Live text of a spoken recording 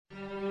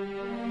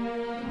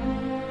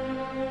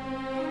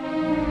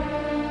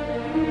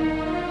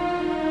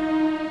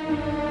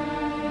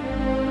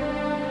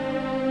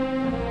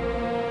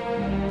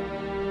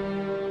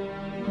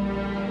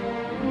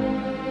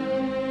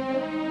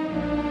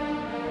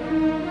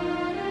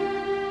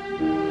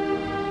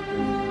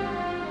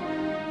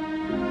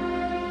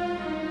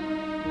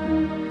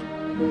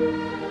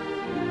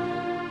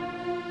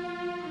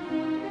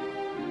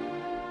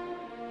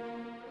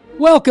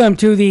Welcome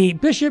to the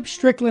Bishop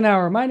Strickland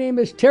Hour. My name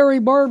is Terry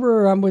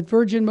Barber. I'm with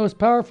Virgin Most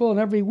Powerful, and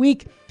every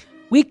week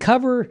we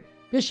cover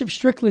Bishop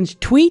Strickland's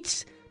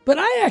tweets, but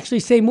I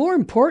actually say more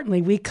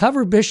importantly, we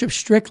cover Bishop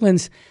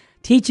Strickland's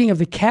teaching of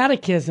the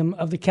Catechism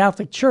of the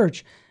Catholic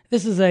Church.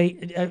 This is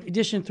an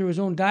edition through his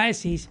own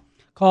diocese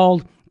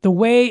called The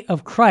Way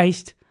of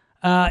Christ,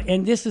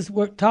 and this is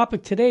what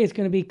topic today is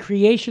going to be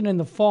creation and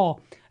the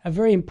fall, a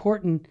very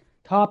important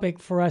topic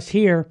for us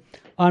here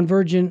on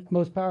Virgin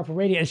Most Powerful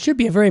Radio. It should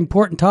be a very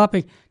important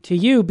topic to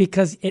you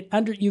because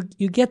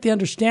you get the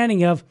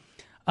understanding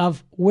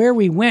of where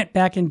we went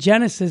back in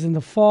Genesis in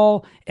the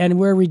fall and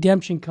where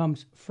redemption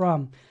comes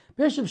from.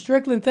 Bishop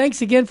Strickland,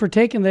 thanks again for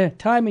taking the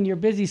time in your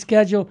busy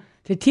schedule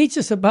to teach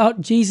us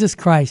about Jesus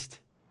Christ.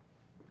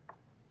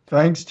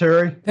 Thanks,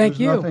 Terry. Thank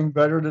you. There's nothing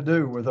better to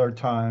do with our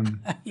time.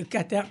 You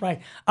got that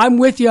right. I'm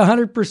with you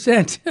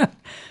 100%.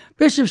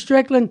 Bishop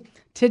Strickland,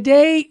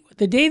 today,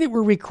 the day that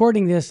we're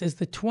recording this is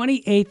the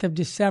 28th of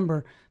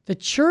December. The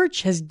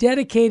church has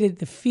dedicated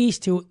the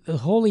feast to the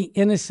Holy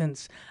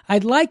Innocents.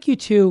 I'd like you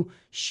to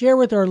share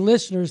with our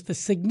listeners the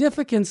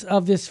significance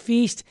of this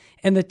feast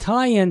and the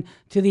tie-in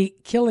to the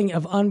killing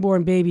of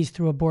unborn babies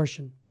through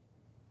abortion.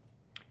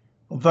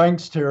 Well,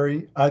 thanks,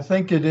 Terry. I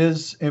think it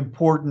is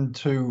important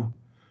to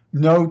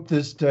note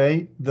this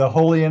day. The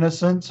Holy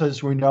Innocents,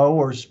 as we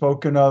know, are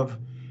spoken of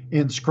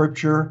in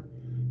Scripture.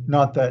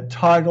 Not that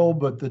title,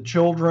 but the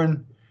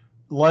children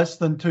less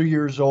than 2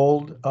 years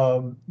old,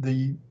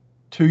 the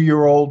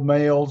 2-year-old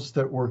males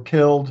that were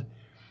killed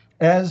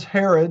as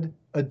Herod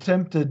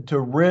attempted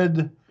to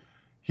rid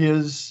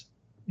his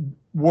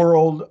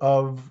world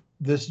of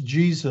this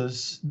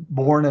Jesus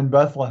born in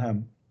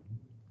Bethlehem.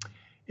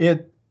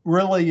 It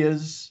really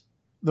is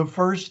the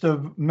first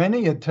of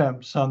many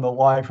attempts on the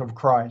life of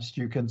Christ,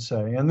 you can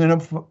say. And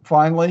then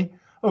finally,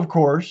 of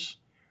course,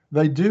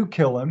 they do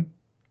kill him,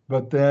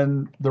 but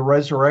then the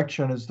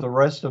resurrection is the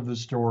rest of the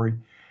story.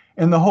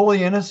 And the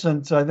Holy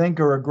Innocents, I think,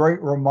 are a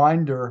great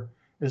reminder.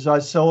 As I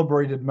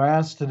celebrated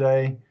Mass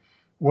today,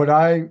 what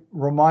I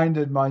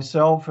reminded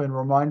myself and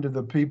reminded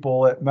the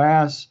people at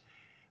Mass,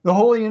 the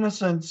Holy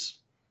Innocents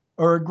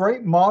are a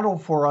great model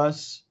for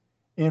us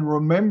in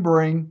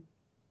remembering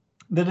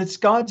that it's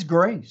God's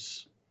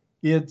grace.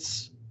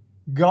 It's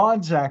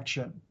God's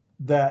action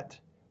that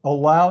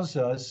allows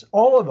us,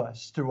 all of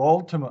us, to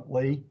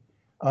ultimately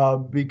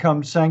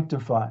become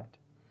sanctified.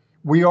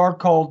 We are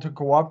called to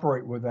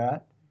cooperate with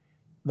that.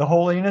 The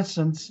Holy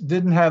Innocents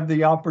didn't have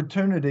the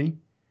opportunity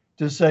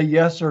to say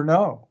yes or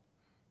no.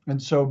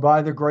 And so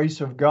by the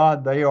grace of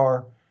God, they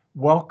are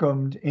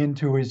welcomed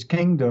into his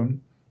kingdom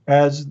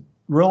as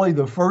really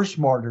the first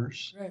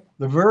martyrs, right.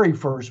 The very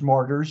first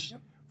martyrs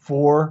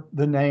for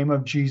the name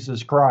of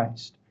Jesus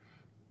Christ.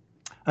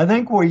 I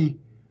think we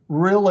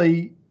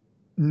really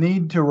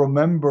need to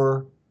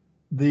remember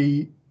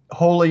the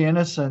Holy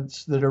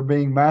Innocents that are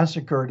being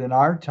massacred in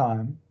our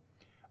time,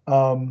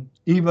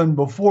 even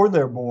before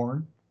they're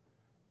born.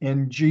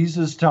 In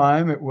Jesus'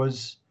 time, it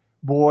was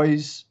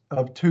boys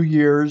of 2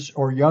 years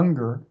or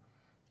younger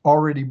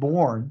already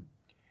born.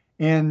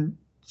 And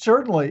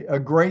certainly a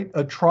great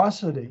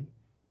atrocity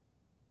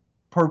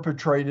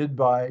perpetrated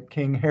by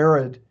King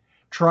Herod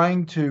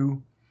trying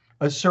to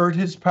assert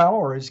his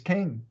power as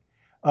king.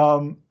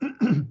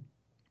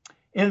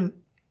 In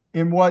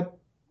what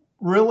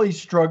really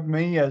struck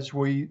me as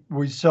we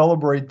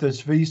celebrate this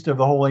Feast of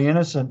the Holy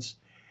Innocents,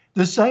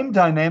 the same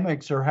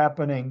dynamics are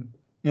happening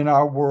in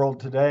our world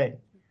today.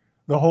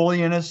 The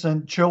holy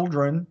innocent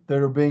children that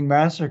are being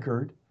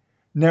massacred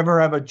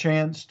never have a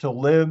chance to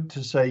live,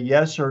 to say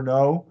yes or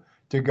no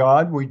to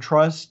God. We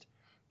trust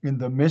in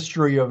the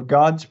mystery of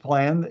God's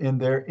plan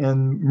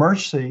in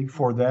mercy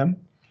for them,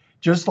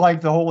 just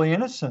like the holy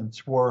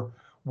innocents were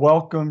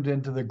welcomed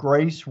into the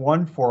grace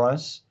won for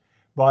us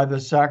by the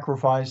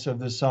sacrifice of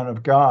the Son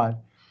of God.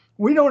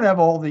 We don't have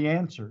all the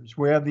answers.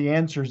 We have the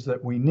answers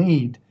that we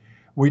need.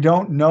 We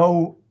don't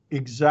know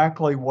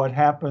exactly what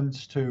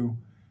happens to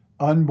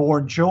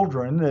unborn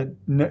children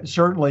that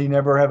certainly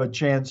never have a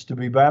chance to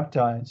be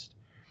baptized.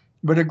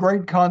 But a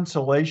great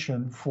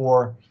consolation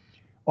for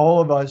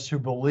all of us who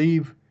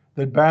believe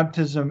that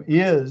baptism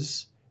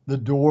is the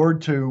door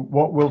to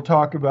what we'll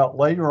talk about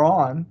later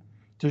on,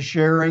 to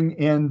sharing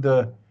in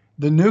the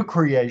new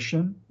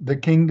creation, the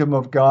kingdom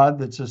of God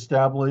that's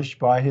established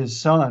by his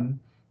Son,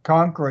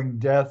 conquering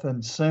death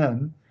and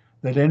sin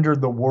that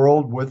entered the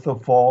world with the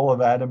fall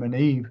of Adam and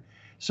Eve.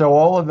 So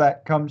all of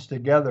that comes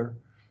together.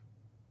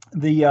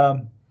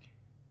 The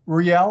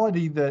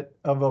reality that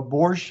of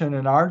abortion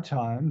in our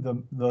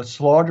time, the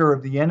slaughter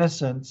of the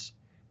innocents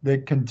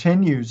that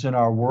continues in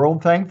our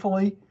world,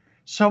 thankfully,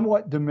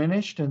 somewhat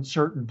diminished in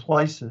certain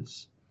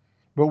places.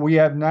 But we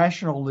have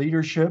national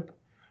leadership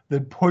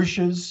that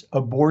pushes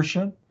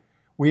abortion.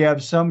 We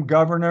have some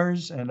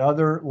governors and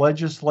other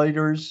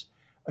legislators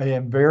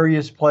in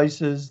various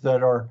places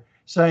that are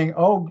saying,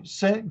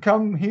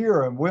 come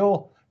here and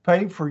we'll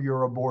pay for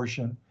your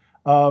abortion.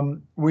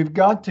 We've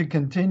got to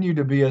continue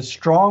to be a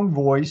strong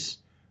voice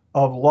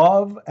of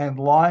love and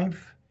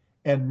life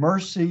and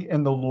mercy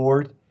in the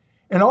Lord,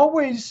 and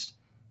always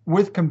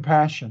with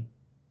compassion.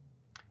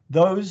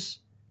 those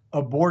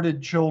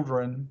aborted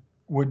children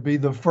would be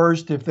the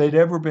first, if they'd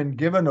ever been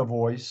given a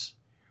voice,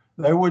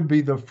 they would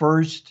be the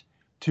first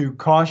to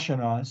caution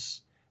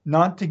us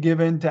not to give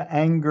in to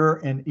anger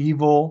and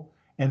evil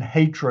and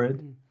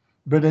hatred,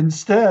 but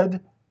instead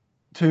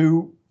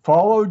to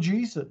follow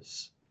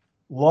Jesus,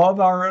 love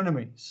our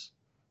enemies.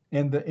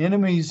 And the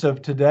enemies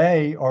of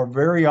today are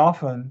very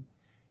often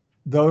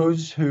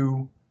those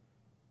who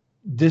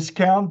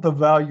discount the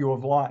value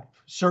of life,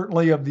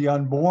 certainly of the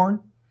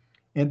unborn,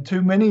 in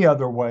too many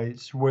other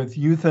ways, with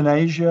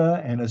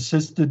euthanasia and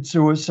assisted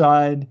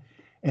suicide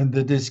and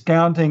the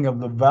discounting of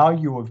the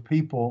value of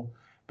people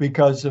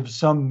because of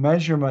some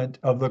measurement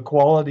of the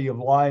quality of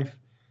life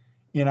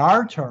in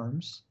our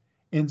terms,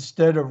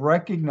 instead of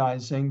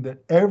recognizing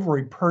that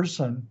every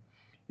person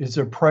is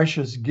a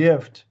precious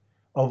gift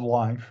of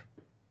life.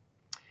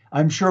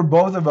 I'm sure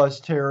both of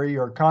us, Terry,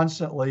 are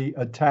constantly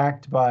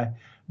attacked by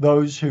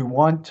those who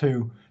want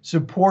to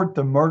support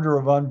the murder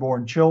of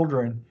unborn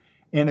children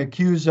and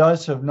accuse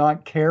us of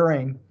not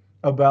caring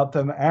about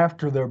them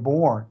after they're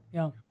born.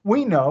 Yeah.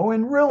 We know,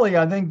 and really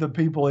I think the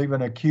people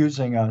even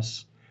accusing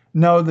us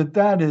know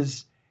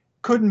that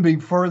couldn't be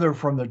further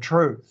from the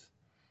truth.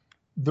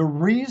 The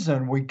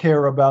reason we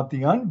care about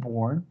the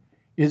unborn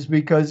is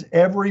because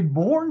every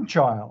born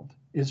child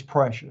is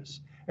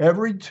precious.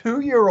 Every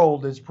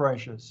 2-year-old is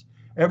precious.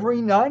 Every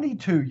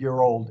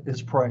 92-year-old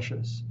is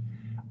precious.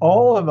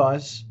 All of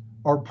us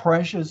are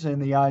precious in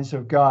the eyes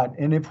of God.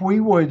 And if we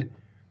would,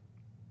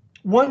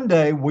 one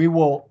day we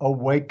will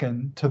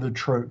awaken to the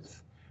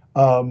truth.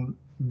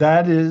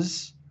 That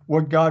is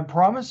what God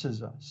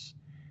promises us.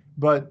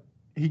 But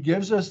he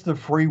gives us the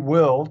free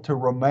will to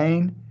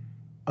remain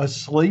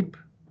asleep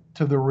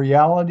to the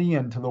reality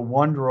and to the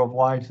wonder of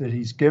life that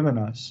he's given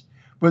us.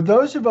 But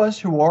those of us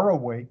who are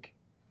awake,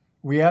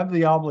 we have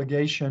the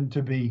obligation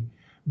to be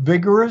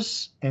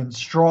vigorous and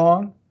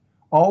strong,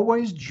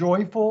 always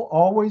joyful,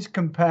 always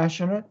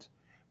compassionate,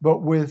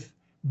 but with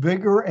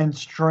vigor and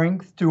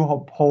strength to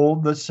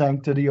uphold the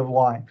sanctity of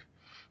life.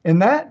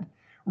 And that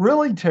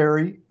really,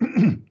 Terry,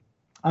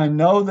 I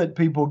know that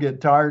people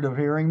get tired of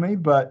hearing me,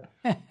 but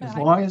as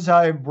long as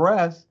I have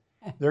breath,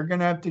 they're going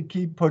to have to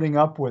keep putting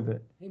up with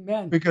it.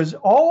 Amen. Because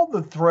all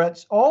the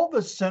threats, all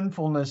the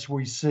sinfulness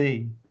we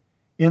see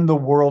in the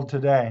world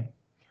today,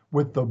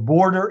 with the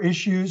border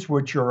issues,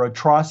 which are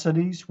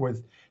atrocities,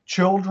 with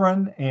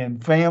children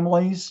and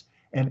families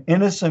and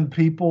innocent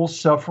people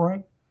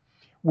suffering,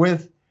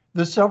 with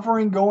the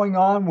suffering going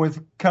on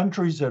with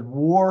countries at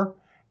war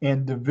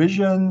and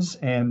divisions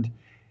and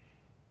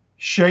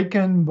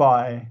shaken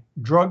by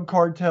drug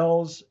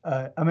cartels.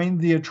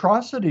 The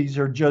atrocities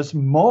are just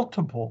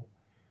multiple,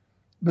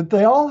 but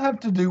they all have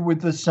to do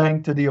with the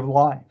sanctity of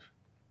life.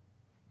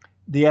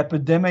 The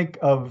epidemic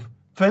of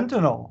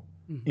fentanyl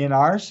in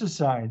our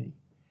society,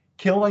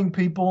 killing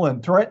people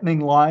and threatening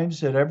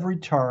lives at every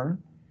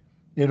turn,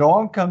 it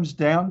all comes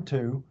down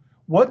to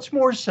what's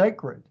more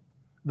sacred,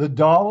 the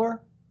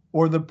dollar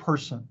or the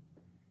person?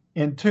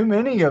 And too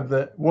many of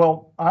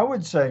I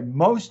would say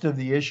most of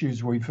the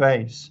issues we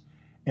face,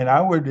 and I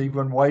would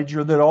even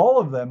wager that all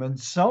of them in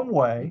some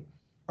way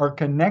are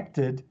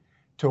connected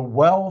to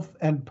wealth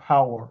and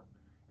power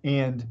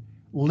and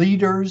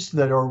leaders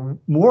that are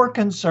more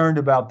concerned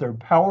about their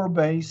power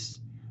base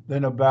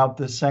than about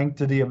the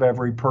sanctity of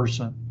every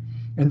person.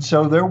 And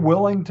so they're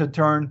willing to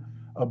turn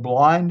a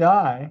blind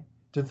eye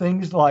to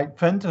things like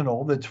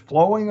fentanyl that's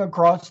flowing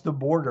across the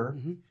border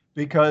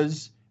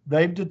because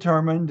they've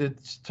determined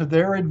it's to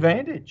their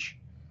advantage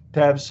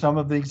to have some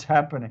of these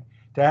happening,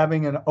 to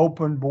having an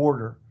open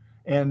border.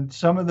 And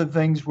some of the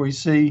things we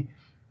see,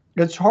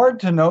 it's hard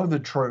to know the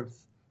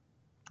truth,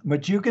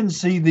 but you can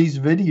see these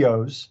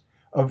videos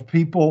of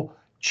people,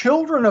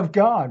 children of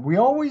God. We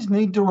always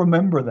need to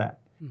remember that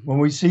when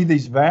we see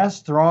these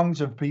vast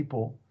throngs of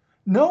people.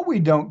 No, we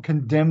don't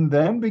condemn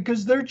them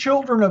because they're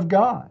children of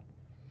God.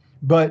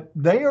 But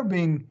they are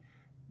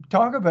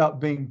talk about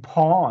being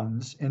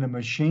pawns in a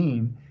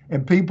machine,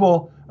 and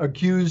people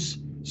accuse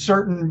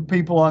certain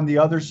people on the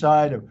other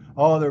side of,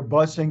 they're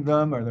busing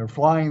them or they're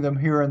flying them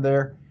here and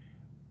there.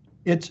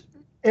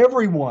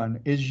 Everyone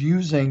is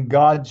using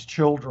God's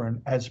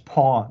children as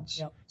pawns.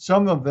 Yep.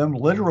 Some of them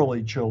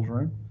literally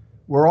children.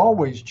 We're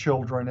always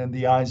children in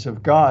the eyes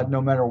of God,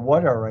 no matter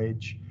what our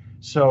age.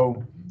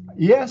 So,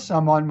 yes,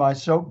 I'm on my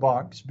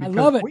soapbox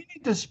because we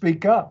need to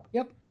speak up.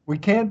 Yep. We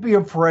can't be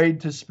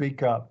afraid to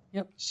speak up.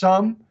 Yep.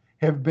 Some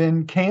have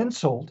been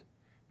canceled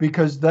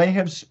because they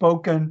have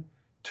spoken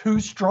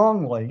too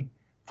strongly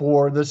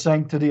for the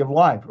sanctity of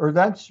life, or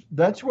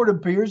that's what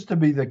appears to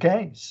be the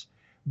case.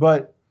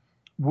 But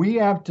we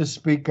have to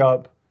speak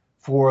up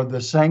for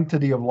the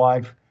sanctity of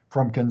life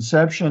from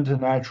conception to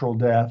natural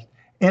death,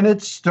 and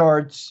it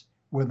starts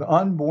with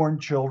unborn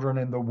children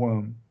in the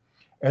womb.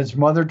 As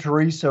Mother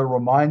Teresa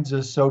reminds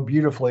us so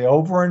beautifully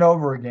over and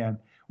over again,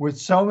 with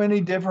so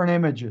many different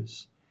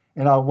images.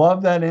 And I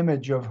love that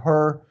image of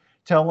her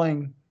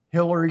telling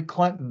Hillary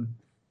Clinton,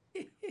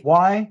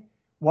 why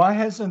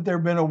hasn't there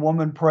been a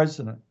woman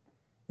president?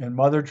 And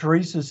Mother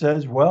Teresa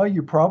says, well,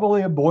 you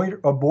probably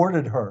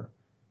aborted her.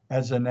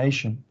 as a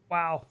nation.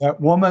 Wow.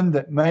 That woman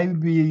that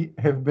maybe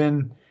have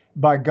been,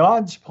 by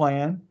God's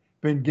plan,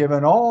 been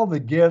given all the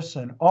gifts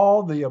and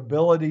all the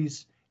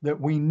abilities that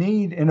we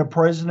need in a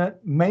president,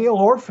 male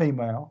or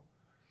female.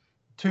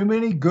 Too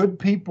many good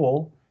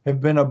people have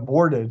been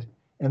aborted,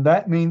 and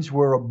that means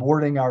we're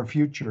aborting our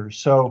future.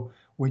 So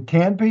we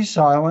can't be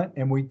silent,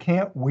 and we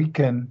can't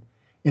weaken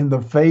in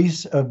the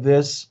face of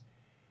this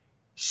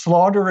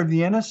slaughter of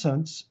the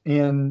innocents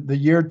in the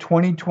year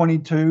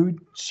 2022,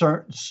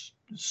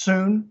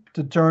 soon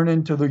to turn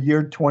into the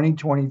year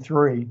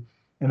 2023,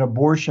 and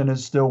abortion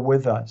is still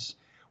with us.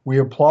 We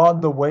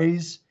applaud the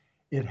ways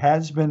it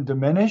has been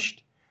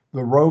diminished,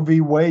 the Roe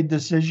v. Wade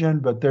decision,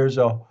 but there's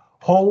a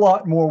whole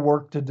lot more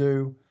work to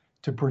do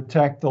to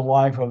protect the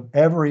life of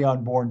every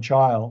unborn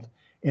child.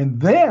 And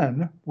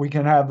then we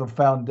can have the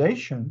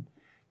foundation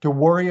to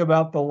worry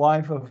about the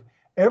life of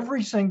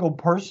every single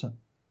person,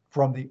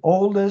 from the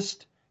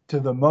oldest to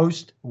the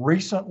most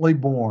recently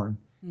born.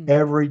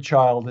 Every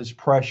child is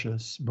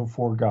precious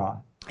before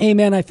God.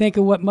 Amen. I think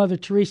of what Mother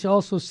Teresa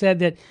also said,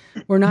 that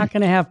we're not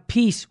going to have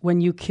peace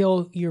when you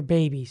kill your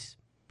babies.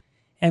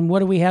 And what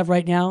do we have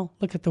right now?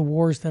 Look at the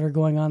wars that are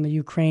going on in the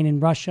Ukraine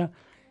and Russia.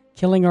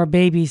 Killing our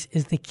babies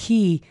is the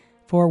key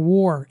for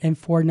war and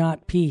for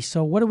not peace.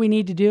 So what do we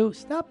need to do?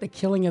 Stop the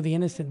killing of the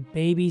innocent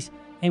babies,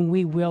 and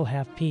we will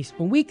have peace.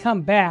 When we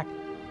come back,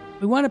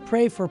 we want to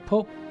pray for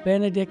Pope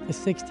Benedict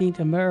XVI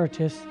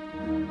Emeritus.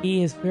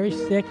 He is very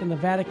sick, and the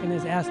Vatican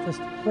has asked us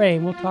to pray.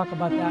 And we'll talk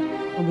about that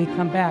when we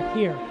come back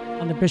here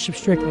on the Bishop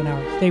Strickland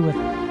Hour. Stay with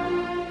us.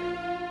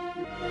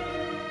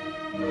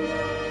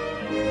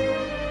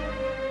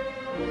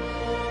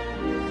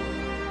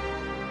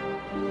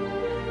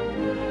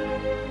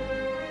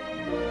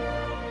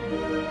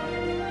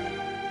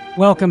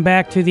 Welcome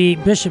back to the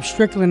Bishop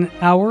Strickland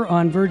Hour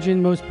on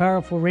Virgin Most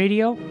Powerful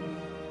Radio.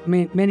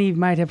 Many of you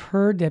might have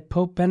heard that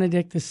Pope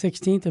Benedict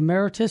XVI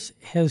Emeritus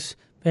has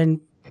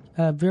been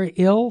very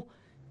ill,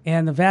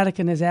 and the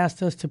Vatican has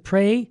asked us to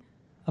pray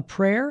a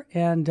prayer.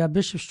 And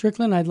Bishop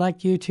Strickland, I'd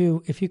like you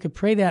to, if you could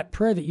pray that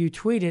prayer that you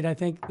tweeted, I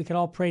think we could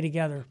all pray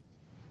together.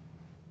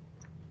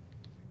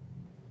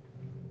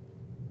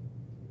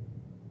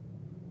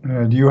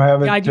 Do you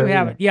have it? Yeah, I do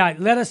have it. Yeah,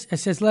 it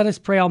says, let us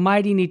pray,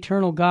 Almighty and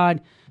eternal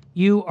God,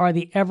 you are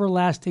the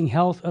everlasting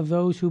health of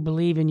those who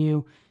believe in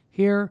you.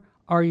 Here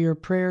are your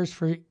prayers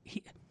for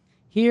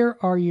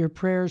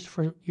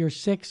your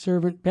sick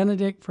servant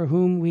Benedict, for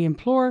whom we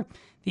implore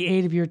the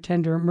aid of your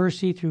tender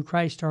mercy through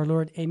Christ our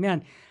Lord.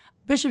 Amen.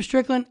 Bishop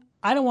Strickland,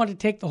 I don't want to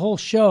take the whole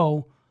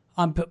show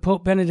on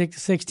Pope Benedict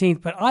XVI,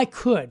 but I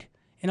could,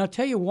 and I'll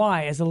tell you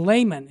why as a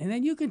layman, and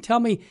then you can tell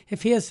me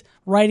if his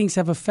writings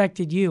have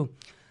affected you.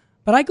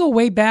 But I go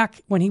way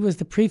back when he was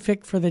the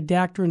prefect for the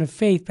Doctrine of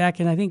Faith,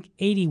 back in, I think,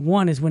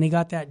 81 is when he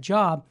got that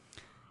job.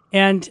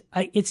 And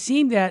it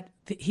seemed that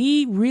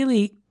he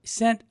really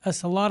sent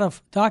us a lot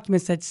of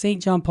documents that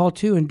St. John Paul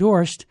II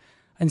endorsed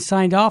and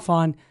signed off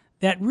on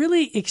that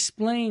really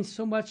explain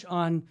so much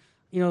on,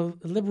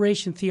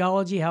 liberation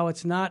theology, how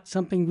it's not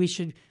something we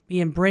should be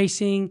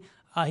embracing.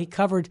 He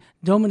covered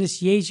Dominus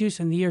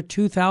Jesus in the year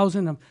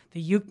 2000, of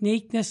the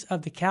uniqueness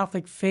of the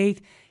Catholic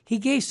faith. He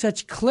gave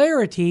such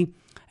clarity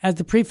as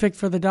the prefect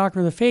for the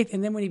Doctrine of the Faith.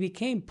 And then when he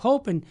became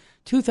Pope in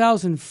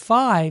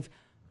 2005,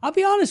 I'll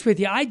be honest with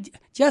you,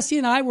 Jesse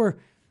and I were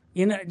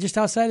just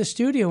outside the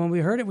studio. When we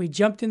heard it, we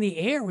jumped in the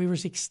air. We were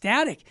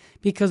ecstatic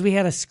because we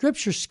had a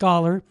scripture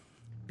scholar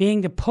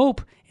being the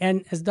Pope.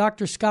 And as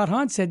Dr. Scott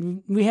Hahn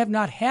said, we have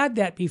not had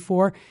that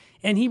before.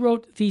 And he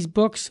wrote these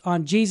books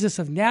on Jesus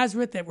of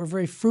Nazareth that were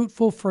very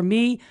fruitful for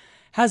me.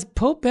 Has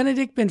Pope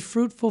Benedict been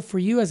fruitful for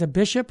you as a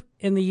bishop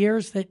in the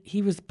years that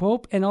he was the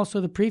Pope and also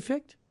the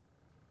prefect?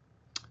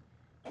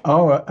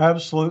 Oh,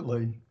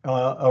 absolutely.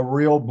 A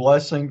real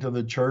blessing to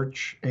the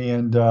church.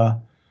 And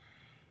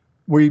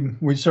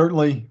we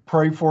certainly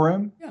pray for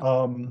him.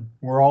 Yeah.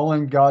 We're all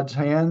in God's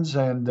hands,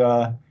 and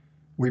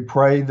we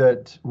pray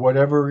that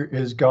whatever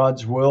is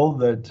God's will,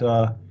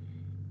 that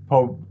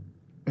Pope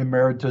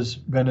Emeritus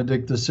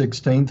Benedict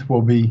XVI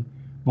will be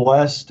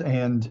blessed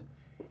and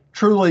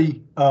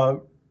truly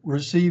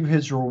receive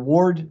his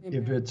reward.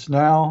 Amen. If it's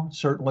now,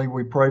 certainly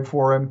we pray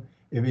for him.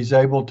 If he's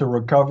able to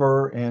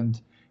recover and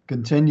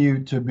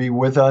continue to be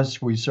with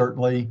us, we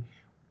certainly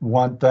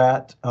want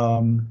that.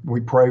 We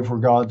pray for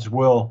God's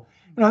will.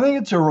 And I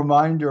think it's a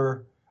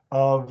reminder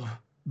of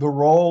the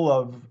role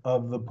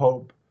of the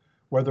Pope,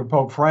 whether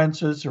Pope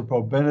Francis or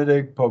Pope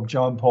Benedict, Pope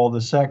John Paul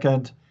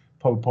II,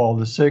 Pope Paul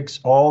VI,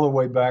 all the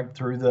way back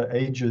through the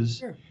ages.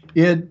 Sure.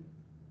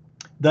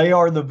 They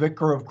are the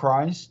vicar of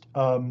Christ.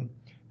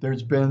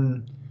 There's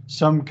been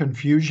some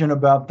confusion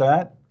about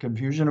that,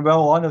 confusion about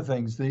a lot of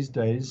things these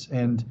days,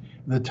 and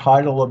the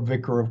title of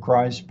Vicar of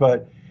Christ.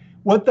 But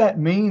what that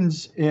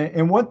means,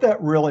 and what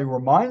that really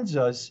reminds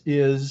us,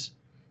 is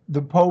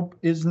the Pope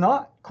is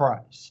not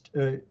Christ.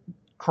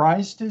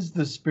 Christ is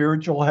the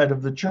spiritual head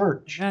of the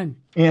church. Amen.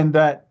 And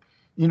that,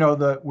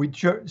 we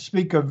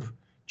speak of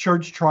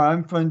church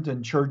triumphant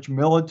and church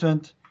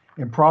militant,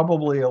 and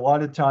probably a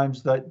lot of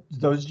times that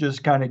those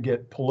just kind of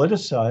get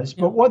politicized.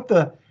 Yeah. But what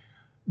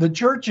the the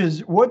church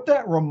is, what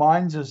that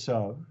reminds us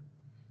of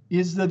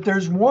is that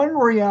there's one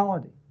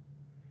reality.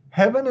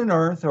 Heaven and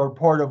earth are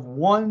part of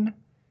one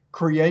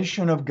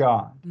creation of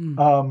God.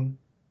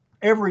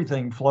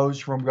 Everything flows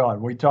from God.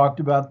 We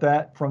talked about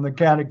that from the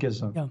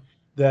Catechism,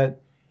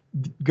 that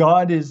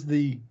God is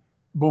the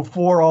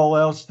before all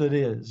else that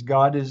is.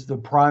 God is the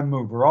prime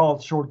mover. All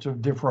sorts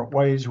of different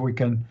ways we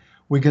can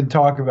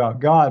talk about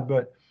God.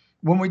 But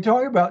when we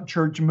talk about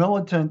church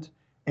militant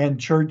and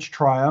church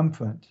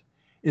triumphant,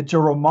 it's a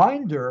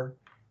reminder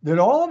that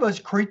all of us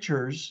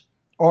creatures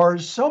are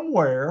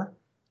somewhere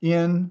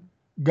in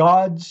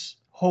God's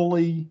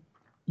holy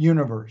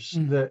universe,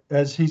 that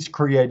as he's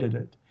created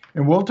it.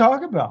 And we'll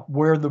talk about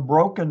where the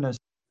brokenness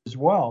is,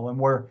 well, and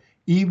where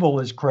evil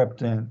is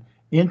crept in,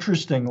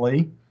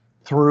 interestingly,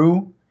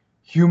 through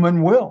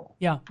human will.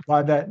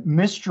 By that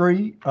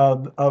mystery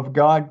of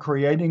God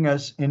creating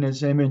us in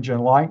his image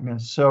and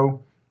likeness.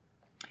 So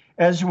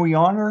as we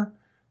honor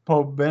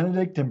Pope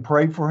Benedict and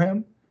pray for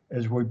him,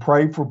 as we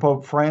pray for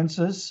Pope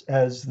Francis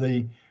as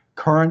the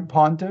current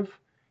pontiff,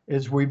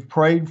 as we've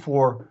prayed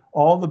for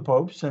all the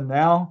popes, and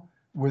now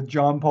with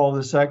John Paul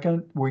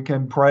II, we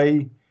can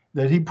pray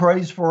that he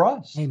prays for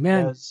us.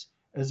 Amen.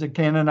 As a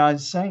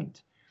canonized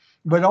saint.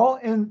 But all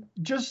in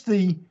just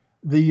the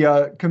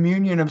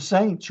communion of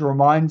saints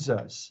reminds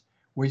us.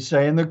 We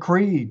say in the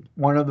creed,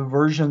 one of the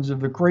versions of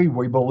the creed,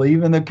 we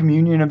believe in the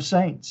communion of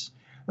saints.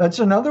 That's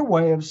another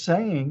way of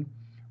saying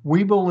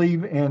we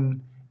believe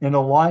in a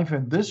life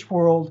in this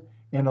world,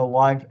 in a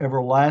life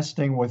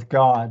everlasting with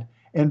God.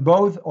 And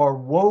both are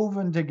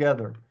woven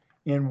together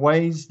in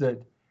ways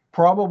that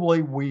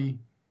probably we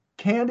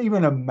can't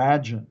even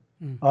imagine.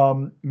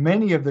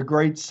 Many of the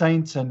great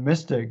saints and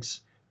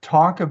mystics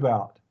talk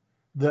about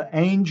the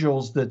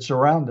angels that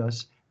surround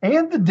us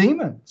and the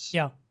demons.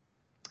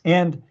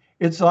 And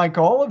it's like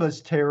all of us,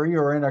 Terry,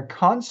 are in a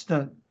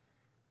constant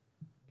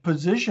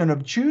position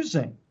of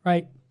choosing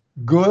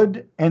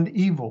good and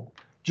evil,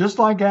 just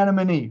like Adam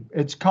and Eve.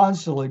 It's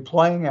constantly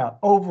playing out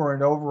over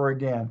and over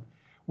again.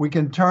 We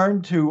can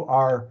turn to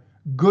our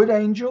good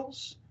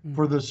angels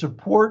for the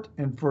support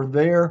and for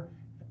their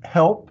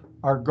help,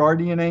 our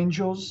guardian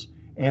angels,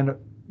 and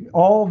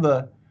all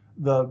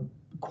the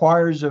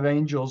choirs of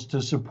angels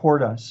to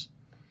support us.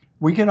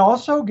 We can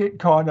also get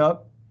caught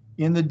up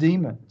in the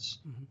demons,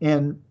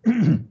 and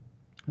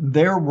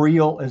they're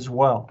real as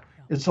well.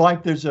 It's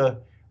like there's a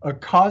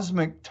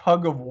cosmic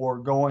tug of war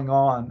going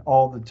on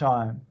all the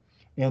time.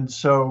 And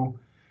so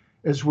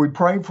as we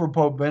pray for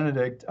Pope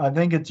Benedict, I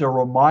think it's a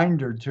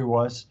reminder to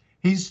us,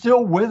 he's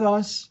still with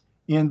us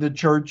in the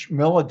church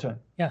militant.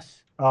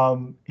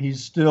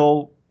 He's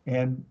still,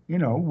 and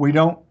we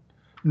don't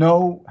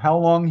know how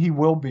long he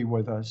will be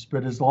with us,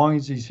 but as long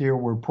as he's here,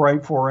 we'll pray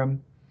for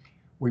him.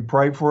 We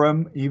pray for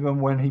him even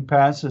when he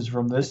passes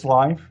from this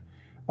life.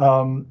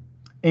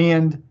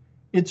 And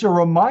it's a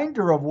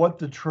reminder of what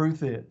the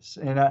truth is.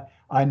 And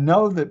I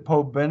know that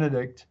Pope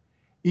Benedict,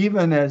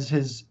 even as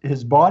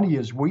his body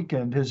is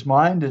weakened, his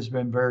mind has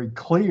been very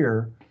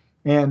clear.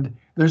 And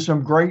there's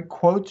some great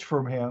quotes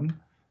from him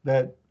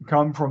that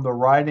come from the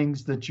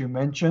writings that you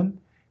mentioned,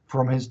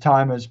 from his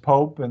time as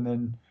Pope, and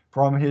then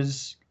from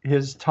his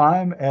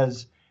time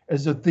as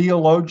a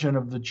theologian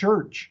of the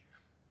church.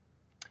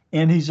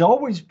 And he's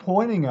always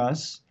pointing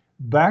us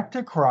back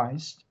to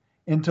Christ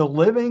and to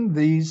living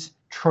these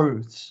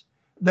truths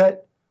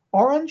that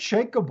are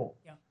unshakable.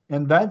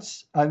 And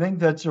I think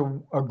that's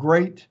a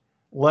great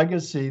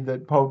legacy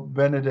that Pope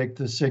Benedict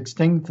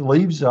XVI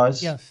leaves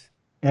us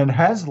and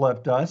has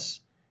left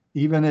us,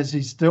 even as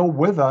he's still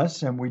with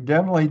us. And we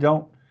definitely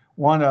don't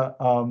want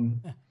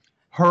to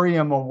hurry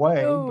him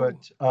away,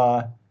 but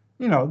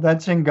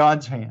that's in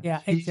God's hands.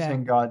 He's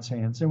in God's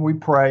hands. And we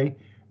pray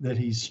that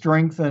he's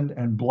strengthened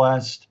and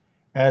blessed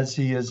as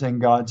he is in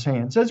God's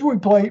hands. As we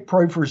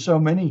pray for so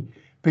many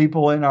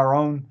people in our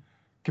own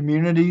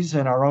communities,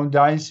 in our own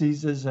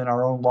dioceses, in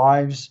our own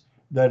lives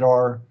that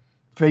are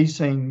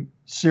facing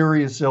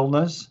serious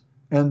illness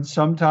and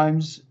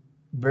sometimes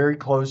very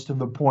close to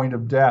the point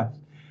of death.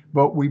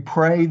 But we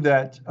pray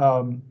that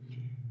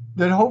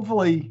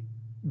hopefully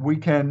we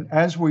can,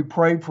 as we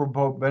pray for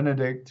Pope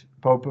Benedict,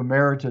 Pope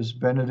Emeritus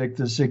Benedict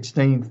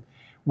XVI,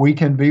 we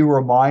can be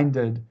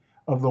reminded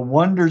of the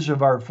wonders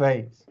of our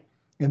faith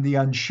and the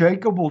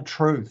unshakable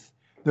truth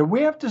that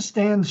we have to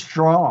stand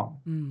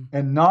strong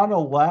and not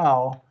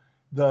allow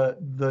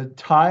the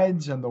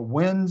tides and the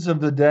winds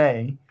of the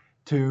day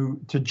to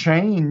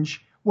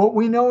change what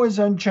we know is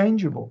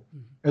unchangeable.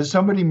 As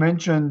somebody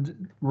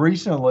mentioned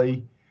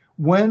recently,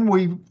 when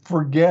we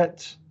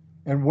forget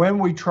and when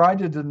we try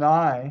to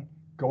deny,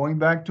 going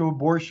back to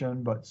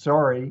abortion, but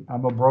sorry,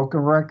 I'm a broken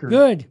record.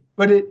 Good.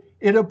 But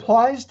it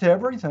applies to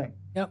everything.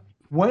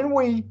 When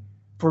we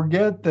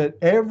forget that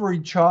every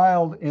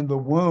child in the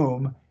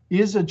womb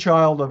is a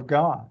child of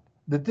God,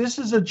 that this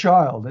is a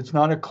child, it's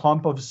not a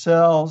clump of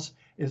cells,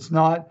 it's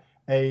not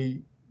a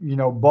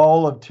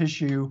ball of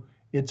tissue,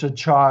 it's a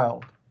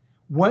child.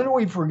 When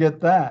we forget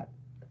that,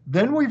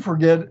 then we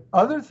forget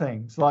other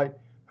things like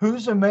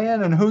who's a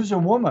man and who's a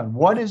woman,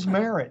 what is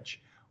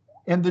marriage,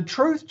 And the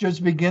truth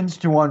just begins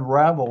to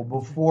unravel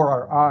before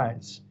our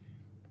eyes.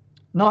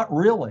 Not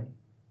really,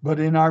 but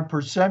in our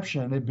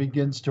perception, it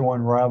begins to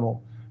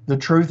unravel. The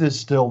truth is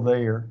still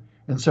there.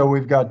 And so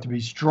we've got to be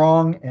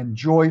strong and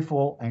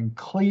joyful and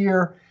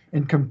clear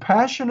and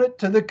compassionate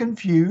to the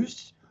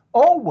confused,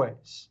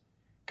 always.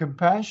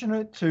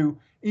 Compassionate to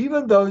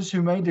even those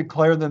who may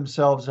declare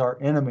themselves our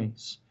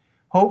enemies.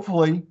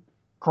 Hopefully,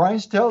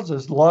 Christ tells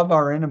us, love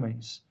our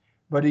enemies,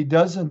 but he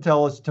doesn't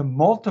tell us to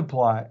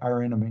multiply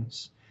our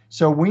enemies.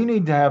 So we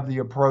need to have the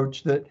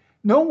approach that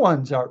no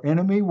one's our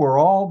enemy. We're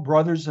all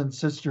brothers and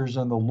sisters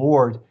in the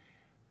Lord.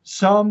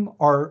 Some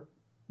are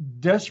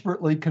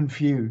desperately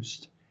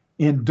confused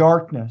in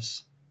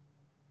darkness.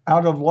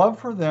 Out of love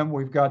for them,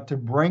 we've got to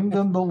bring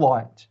them the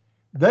light.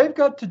 They've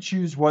got to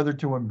choose whether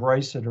to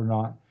embrace it or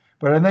not.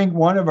 But I think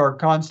one of our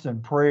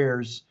constant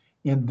prayers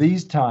in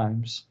these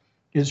times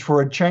is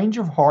for a change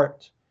of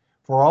heart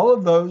for all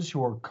of those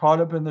who are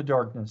caught up in the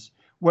darkness,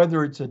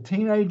 whether it's a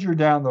teenager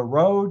down the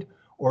road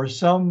or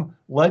some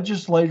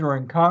legislator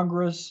in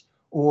Congress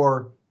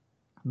or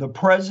the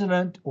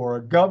president or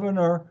a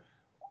governor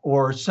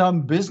or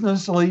some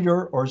business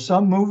leader or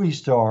some movie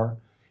star.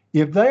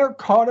 If they are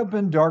caught up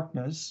in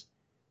darkness,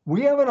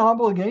 we have an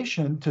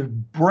obligation to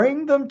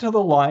bring them to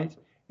the light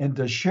and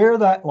to share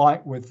that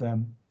light with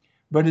them.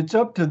 But it's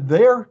up to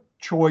their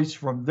choice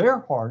from their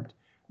heart,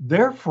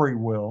 their free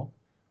will,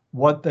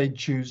 what they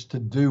choose to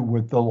do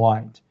with the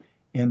light.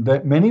 And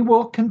that many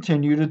will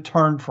continue to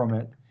turn from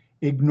it,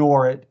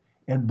 ignore it,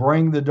 and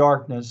bring the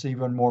darkness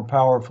even more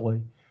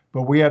powerfully.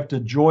 But we have to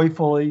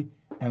joyfully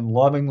and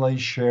lovingly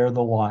share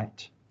the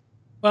light.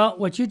 Well,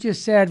 what you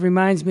just said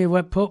reminds me of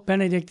what Pope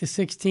Benedict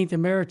XVI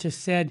Emeritus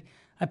said.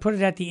 I put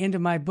it at the end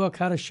of my book,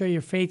 How to Share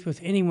Your Faith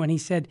with Anyone. He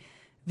said,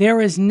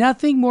 "There is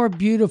nothing more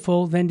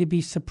beautiful than to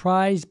be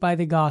surprised by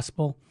the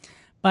gospel,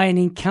 by an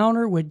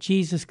encounter with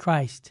Jesus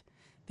Christ.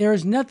 There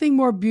is nothing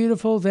more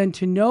beautiful than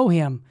to know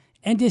him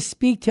and to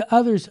speak to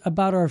others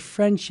about our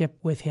friendship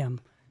with him."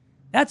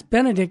 That's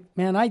Benedict,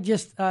 man.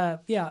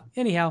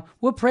 Anyhow,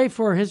 we'll pray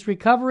for his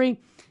recovery.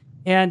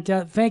 And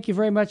thank you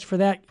very much for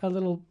that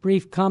little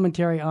brief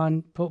commentary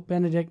on Pope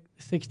Benedict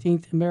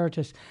XVI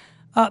Emeritus.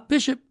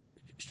 Bishop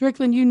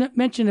Strickland, you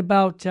mentioned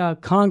about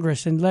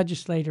Congress and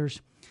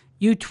legislators.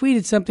 You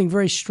tweeted something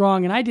very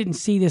strong, and I didn't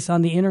see this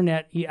on the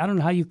internet. I don't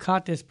know how you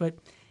caught this, but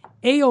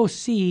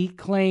AOC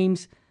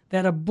claims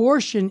that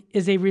abortion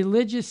is a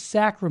religious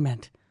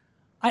sacrament.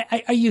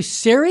 Are you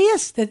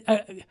serious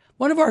that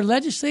one of our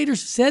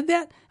legislators said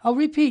that? I'll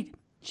repeat.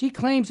 She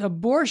claims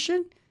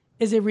abortion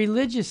is a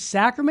religious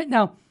sacrament.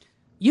 Now,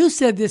 you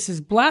said this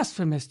is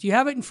blasphemous. Do you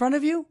have it in front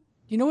of you? Do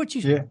you know what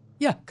you? Yeah.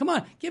 Yeah. Come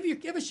on, give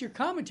us your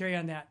commentary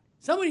on that.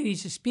 Somebody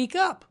needs to speak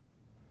up.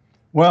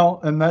 Well,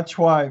 and that's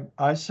why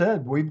I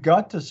said we've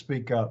got to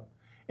speak up.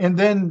 And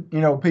then,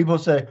 people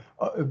say,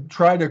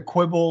 try to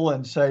quibble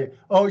and say,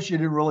 oh, she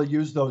didn't really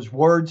use those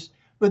words.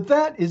 But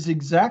that is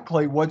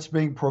exactly what's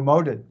being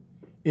promoted,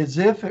 as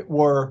if it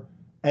were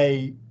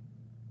a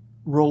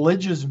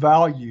religious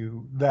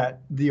value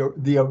that the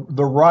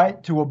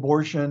right to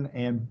abortion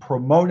and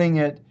promoting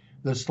it,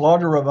 the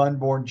slaughter of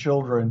unborn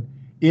children,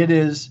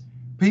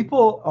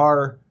 people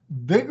are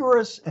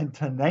vigorous and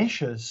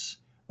tenacious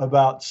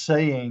about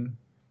saying,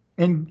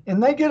 and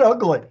they get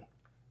ugly,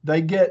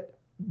 they get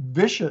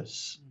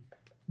vicious.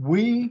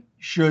 We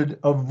should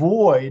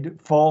avoid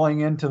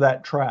falling into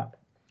that trap.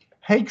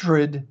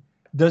 Hatred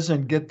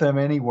doesn't get them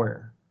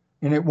anywhere,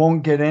 and it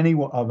won't get any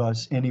of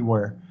us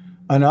anywhere.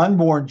 An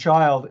unborn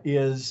child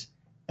is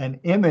an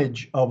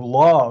image of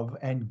love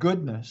and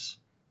goodness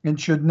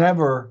and should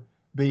never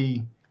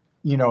be,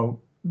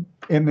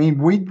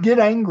 we get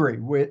angry.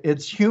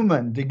 It's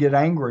human to get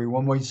angry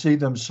when we see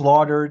them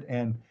slaughtered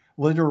and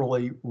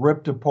literally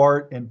ripped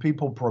apart and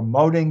people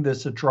promoting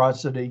this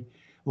atrocity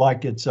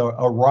like it's a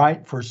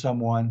right for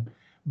someone.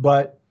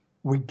 But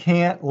we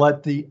can't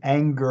let the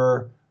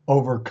anger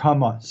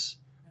overcome us.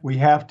 We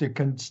have to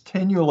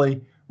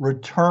continually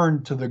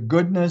return to the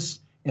goodness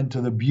and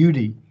to the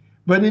beauty.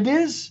 But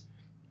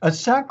a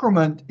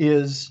sacrament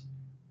is,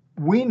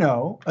 we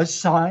know, a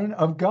sign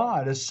of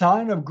God, a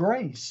sign of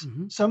grace,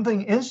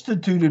 something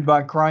instituted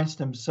by Christ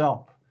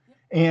himself.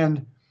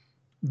 And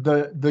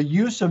the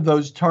use of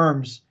those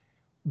terms,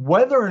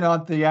 whether or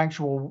not the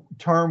actual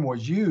term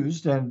was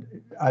used, and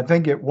I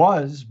think it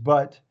was,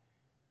 but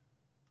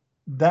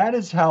that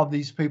is how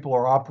these people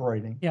are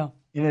operating. Yeah.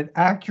 And it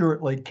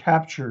accurately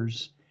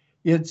captures,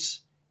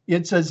 it's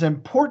as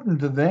important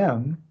to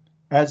them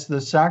as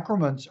the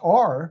sacraments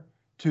are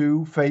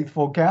to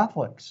faithful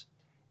Catholics.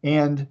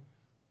 And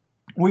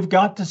we've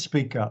got to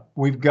speak up.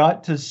 We've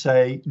got to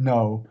say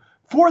no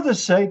for the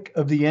sake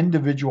of the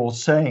individual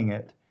saying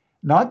it,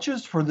 not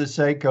just for the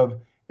sake of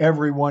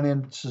everyone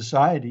in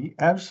society,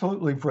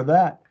 absolutely for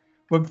that,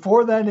 but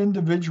for that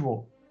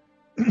individual.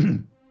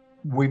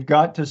 We've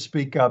got to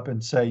speak up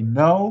and say,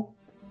 no,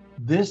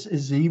 this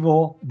is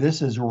evil,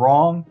 this is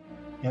wrong,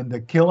 and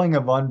the killing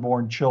of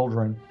unborn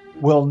children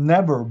will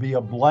never be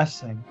a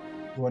blessing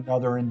to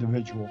another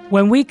individual.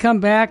 When we come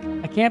back,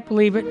 I can't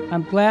believe it.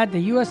 I'm glad the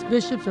U.S.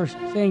 bishops are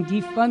saying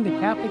defund the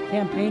Catholic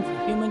Campaign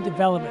for Human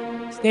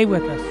Development. Stay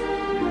with us.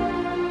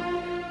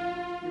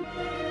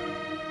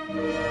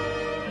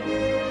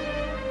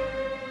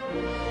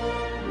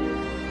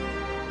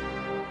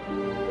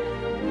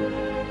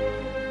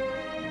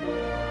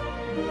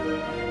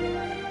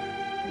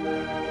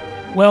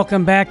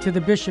 Welcome back to the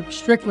Bishop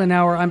Strickland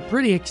Hour. I'm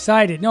pretty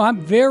excited. No, I'm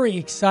very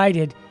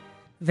excited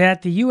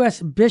that the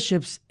U.S.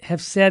 bishops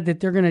have said that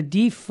they're going to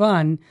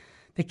defund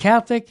the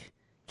Catholic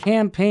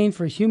Campaign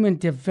for Human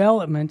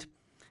Development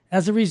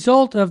as a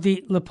result of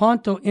the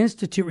Lepanto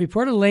Institute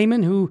report, a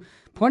layman who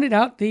pointed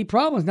out the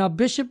problems. Now,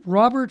 Bishop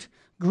Robert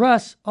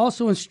Gruss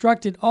also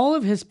instructed all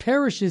of his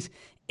parishes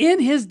in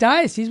his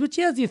diocese, which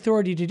he has the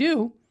authority to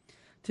do,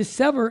 to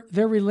sever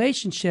their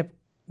relationship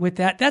with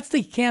that. That's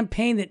the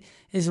campaign that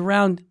is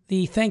around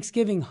the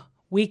Thanksgiving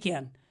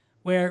weekend,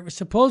 where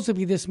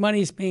supposedly this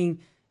money is being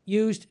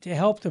used to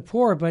help the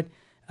poor. But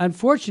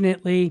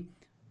unfortunately,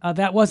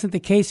 that wasn't the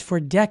case for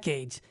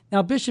decades.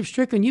 Now, Bishop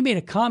Strickland, you made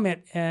a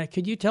comment.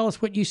 Could you tell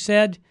us what you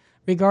said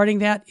regarding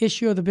that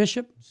issue of the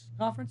bishops'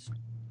 conference?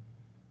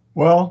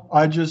 Well,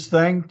 I just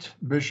thanked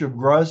Bishop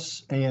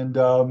Gruss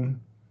and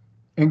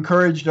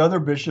encouraged other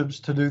bishops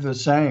to do the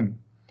same.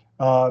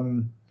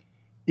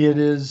 It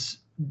is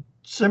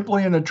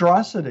simply an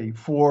atrocity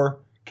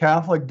for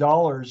Catholic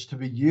dollars to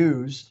be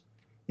used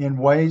in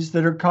ways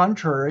that are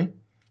contrary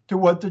to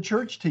what the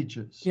church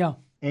teaches. Yeah.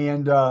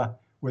 And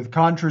with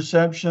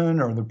contraception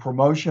or the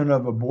promotion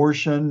of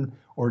abortion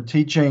or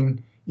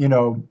teaching,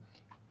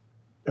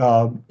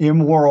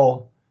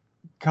 immoral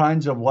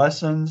kinds of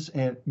lessons,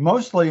 and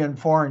mostly in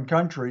foreign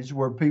countries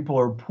where people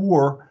are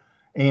poor.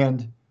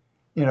 And,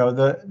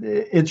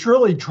 it's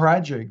really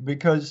tragic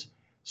because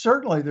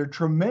certainly there's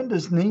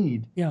tremendous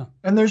need. Yeah.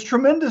 And there's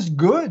tremendous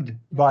good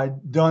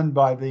done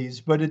by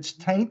these, but it's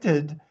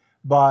tainted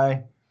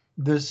by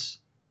this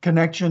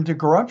connection to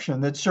corruption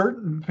that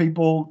certain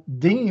people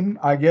deem,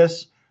 I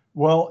guess,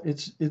 well,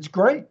 it's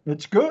great,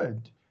 it's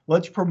good.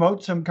 Let's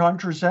promote some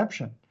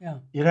contraception. Yeah.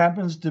 It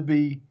happens to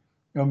be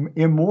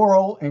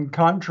immoral and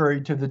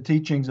contrary to the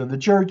teachings of the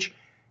church.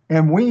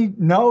 And we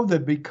know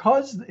that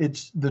because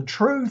it's the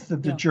truth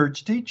that the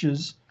church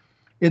teaches,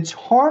 it's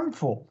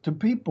harmful to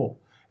people.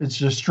 It's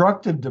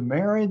destructive to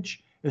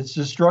marriage. It's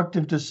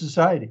destructive to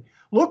society.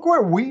 Look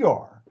where we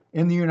are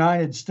in the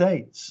United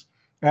States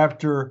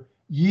after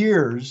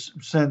years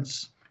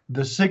since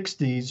the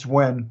 60s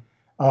when,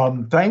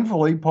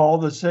 thankfully, Paul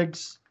VI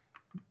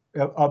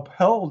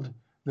upheld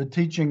the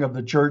teaching of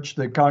the church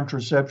that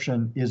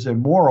contraception is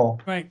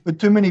immoral. Right. But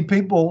too many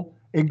people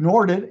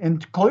ignored it,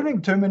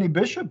 including too many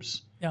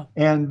bishops. Yeah.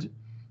 And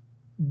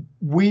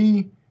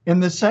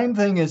the same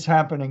thing is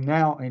happening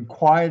now in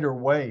quieter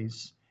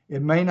ways.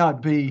 It may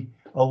not be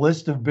a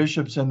list of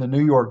bishops in the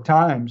New York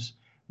Times,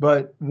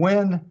 but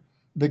when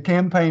the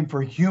Campaign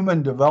for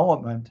Human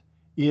Development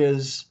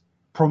is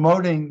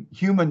promoting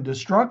human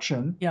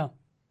destruction,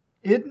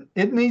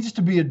 it needs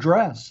to be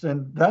addressed.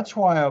 And that's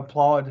why I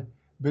applaud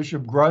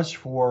Bishop Gruss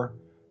for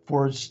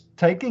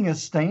taking a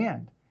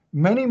stand.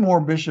 Many more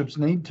bishops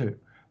need to.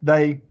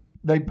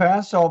 They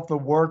pass off the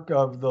work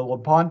of the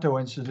Lepanto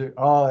Institute.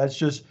 Oh, that's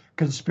just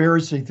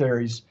conspiracy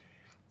theories.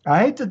 I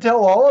hate to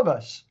tell all of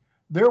us,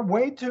 there are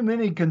way too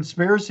many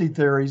conspiracy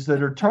theories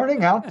that are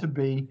turning out to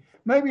be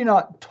maybe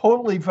not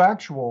totally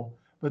factual,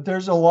 but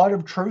there's a lot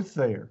of truth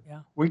there.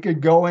 Yeah. We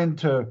could go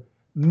into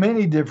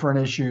many different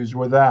issues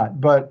with that,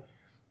 but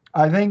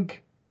I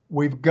think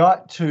we've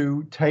got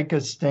to take a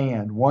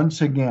stand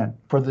once again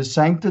for the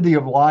sanctity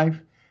of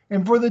life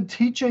and for the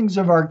teachings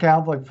of our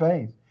Catholic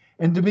faith.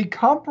 And to be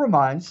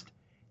compromised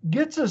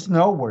gets us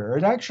nowhere.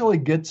 It actually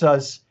gets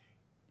us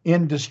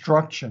in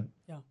destruction.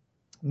 Yeah.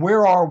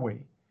 Where are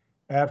we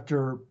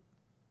after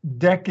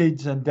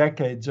decades and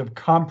decades of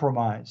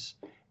compromise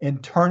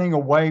and turning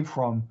away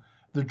from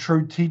the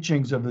true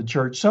teachings of the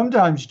church,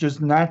 sometimes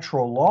just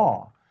natural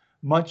law,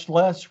 much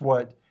less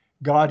what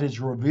God has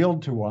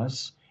revealed to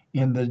us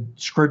in the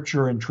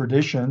scripture and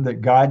tradition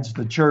that guides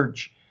the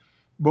church.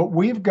 But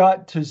we've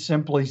got to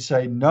simply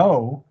say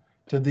no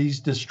to these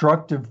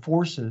destructive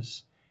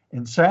forces.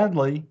 And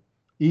sadly,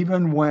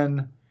 even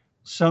when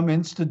some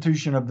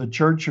institution of the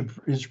church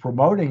is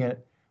promoting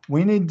it,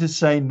 we need to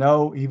say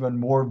no even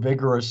more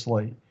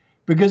vigorously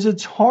because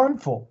it's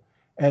harmful.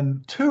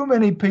 And too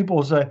many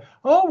people say,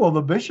 oh, well,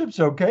 the bishop's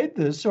okayed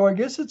this, so I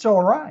guess it's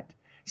all right.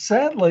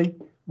 Sadly,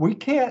 we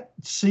can't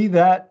see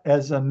that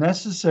as a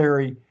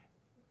necessary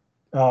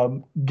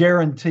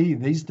guarantee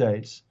these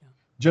days.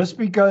 Just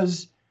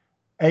because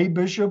a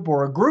bishop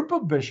or a group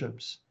of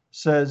bishops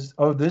says,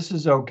 oh, this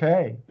is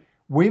okay,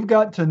 we've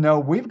got to know,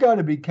 we've got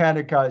to be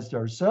catechized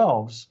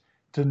ourselves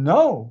to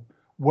know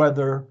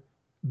whether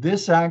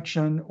this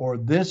action or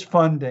this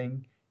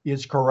funding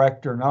is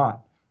correct or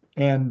not.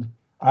 And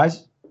I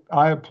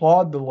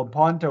applaud the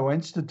Lepanto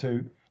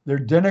Institute. They're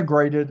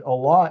denigrated a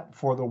lot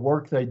for the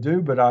work they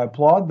do, but I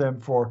applaud them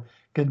for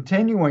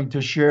continuing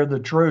to share the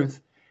truth.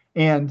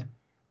 And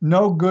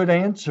no good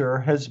answer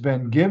has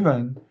been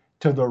given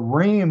to the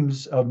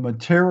reams of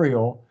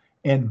material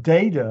and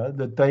data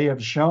that they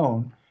have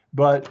shown.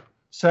 But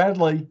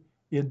sadly,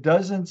 it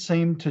doesn't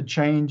seem to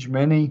change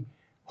many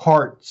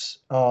hearts.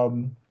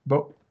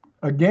 But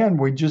again,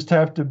 we just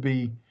have to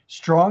be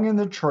strong in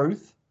the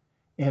truth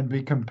and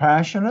be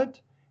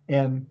compassionate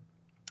and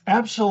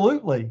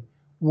absolutely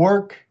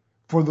work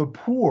for the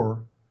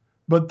poor.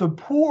 But the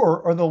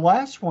poor are the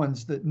last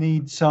ones that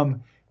need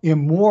some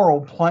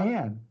immoral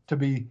plan to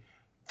be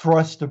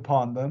thrust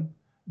upon them.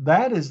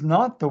 That is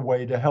not the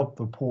way to help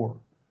the poor.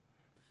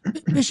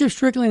 Bishop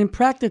Strickland, in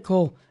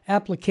practical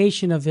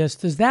application of this,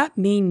 does that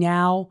mean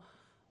now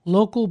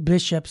local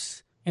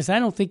bishops, as I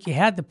don't think you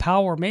had the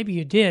power, maybe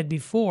you did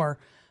before,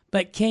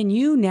 but can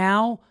you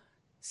now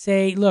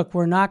say, look,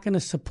 we're not going to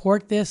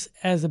support this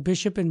as a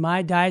bishop in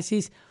my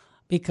diocese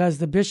because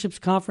the bishops'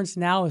 conference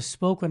now has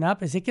spoken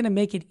up? Is it going to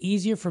make it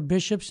easier for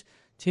bishops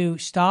to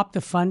stop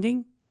the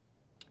funding?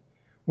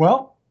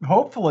 Well,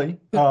 hopefully.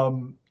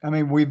 I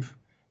mean,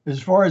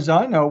 as far as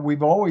I know,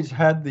 we've always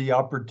had the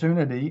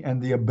opportunity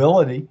and the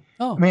ability.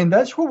 Oh. I mean,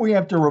 that's what we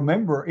have to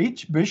remember.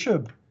 Each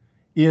bishop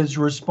is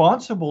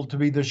responsible to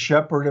be the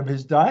shepherd of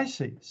his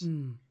diocese.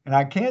 And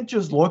I can't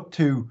just look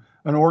to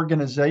an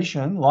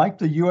organization like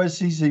the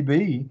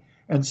USCCB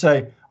and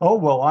say, oh,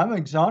 well, I'm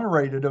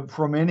exonerated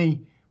from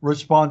any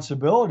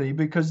responsibility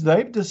because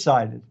they've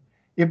decided.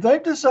 If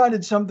they've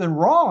decided something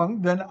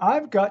wrong, then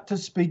I've got to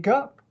speak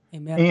up.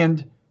 Amen.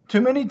 And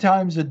too many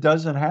times it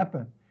doesn't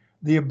happen.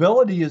 The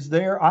ability is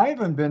there. I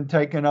haven't been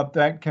taking up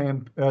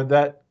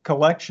that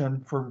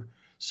collection for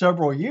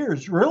several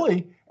years,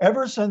 really,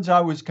 ever since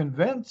I was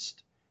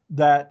convinced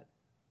that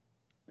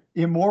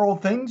immoral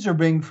things are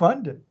being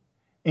funded.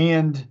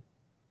 And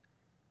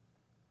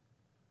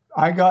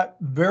I got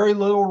very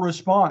little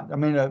response. I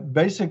mean,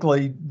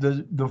 basically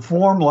the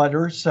form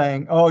letter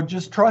saying, oh,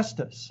 just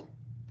trust us.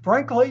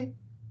 Frankly,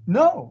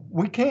 no,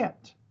 we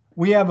can't.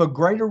 We have a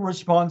greater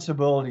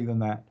responsibility than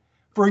that.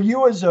 For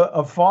you as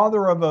a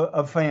father of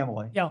a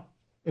family,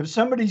 if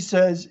somebody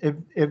says,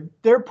 if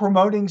they're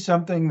promoting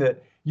something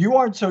that you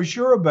aren't so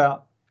sure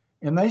about,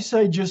 and they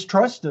say, just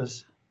trust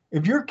us,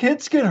 if your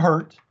kids get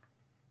hurt,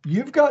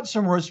 you've got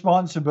some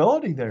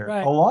responsibility there,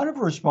 right. A lot of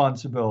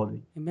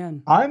responsibility.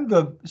 Amen. I'm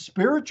the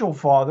spiritual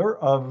father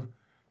of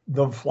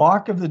the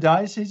flock of the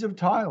Diocese of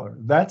Tyler.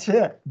 That's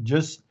it.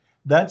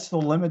 That's the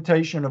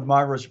limitation of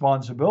my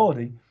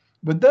responsibility.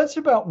 But that's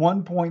about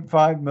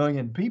 1.5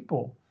 million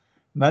people.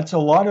 And that's a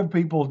lot of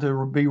people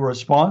to be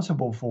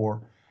responsible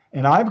for.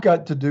 And I've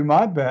got to do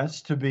my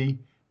best to be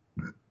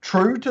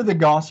true to the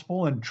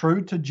gospel and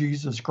true to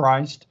Jesus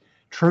Christ,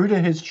 true to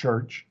his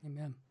church.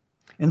 Amen.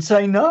 And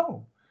say,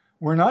 no,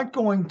 we're not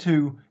going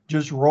to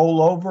just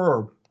roll over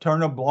or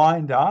turn a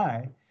blind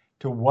eye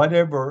to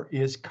whatever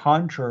is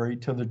contrary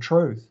to the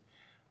truth.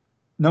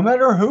 No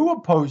matter who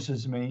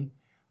opposes me,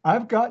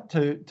 I've got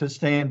to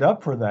stand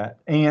up for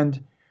that.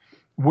 And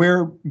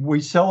where we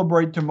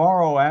celebrate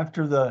tomorrow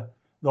after the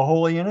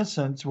Holy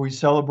Innocents, we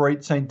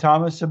celebrate St.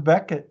 Thomas of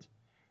Becket,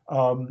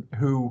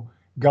 who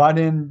got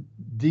in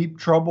deep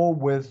trouble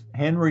with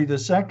Henry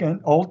II,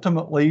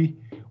 ultimately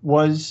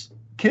was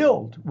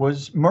killed,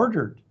 was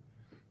murdered.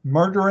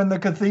 Murder in the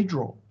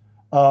cathedral.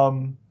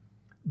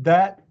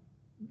 That,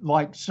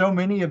 like so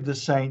many of the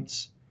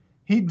saints,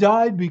 he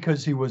died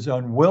because he was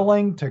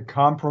unwilling to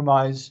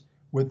compromise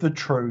with the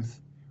truth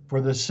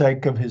for the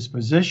sake of his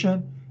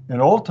position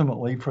and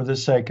ultimately for the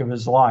sake of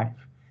his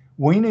life.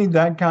 We need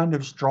that kind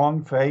of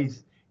strong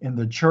faith in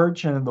the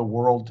church and in the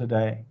world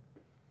today.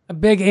 A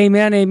big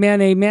amen,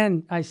 amen,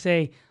 amen. I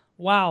say,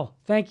 wow.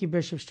 Thank you,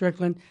 Bishop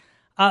Strickland.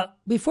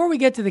 Before we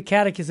get to the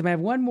catechism, I have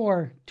one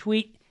more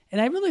tweet, and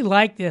I really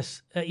like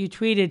this. You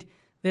tweeted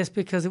this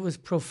because it was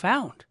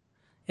profound.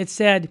 It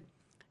said,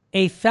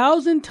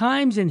 1,000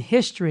 times in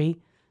history,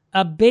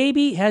 a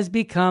baby has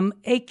become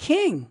a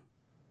king,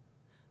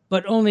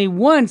 but only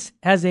once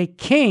has a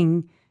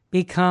king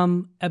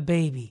become a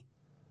baby.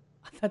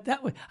 I thought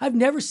that was, I've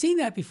never seen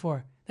that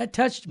before. That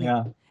touched me.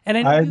 Yeah, and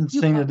I hadn't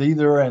seen it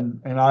either,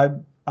 and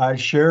I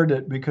shared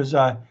it because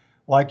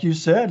like you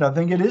said, I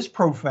think it is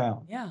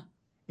profound. Yeah.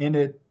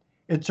 And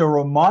it's a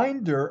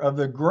reminder of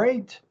the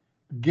great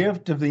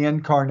gift of the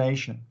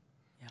incarnation,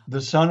 the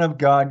Son of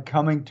God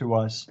coming to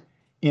us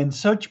in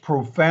such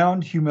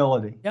profound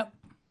humility. Yep.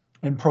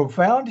 And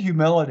profound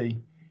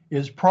humility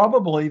is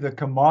probably the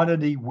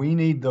commodity we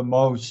need the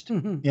most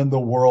in the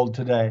world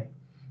today.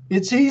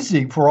 It's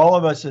easy for all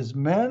of us as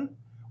men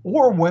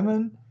or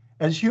women,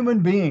 as human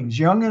beings,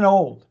 young and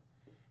old.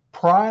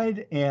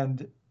 Pride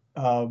and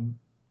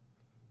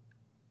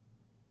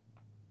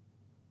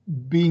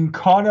being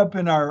caught up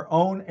in our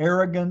own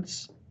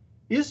arrogance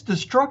is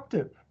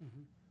destructive.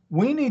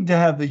 We need to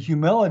have the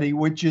humility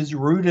which is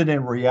rooted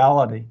in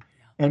reality.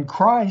 And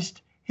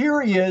Christ,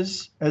 here he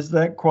is, as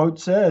that quote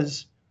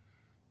says,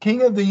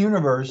 King of the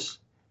universe,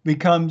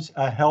 becomes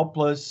a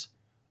helpless,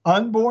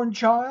 unborn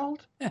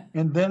child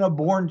and then a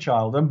born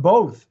child. And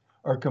both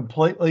are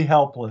completely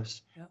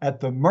helpless at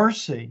the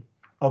mercy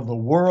of the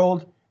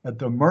world, at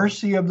the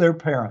mercy of their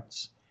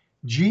parents.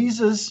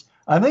 Jesus,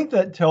 I think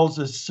that tells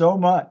us so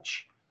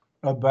much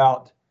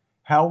about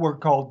how we're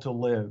called to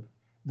live.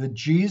 That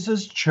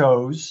Jesus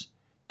chose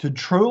to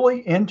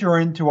truly enter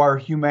into our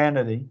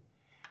humanity.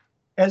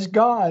 As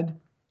God,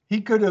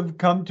 he could have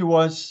come to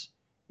us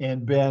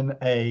and been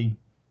a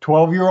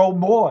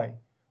 12-year-old boy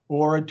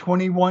or a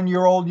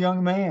 21-year-old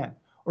young man,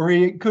 or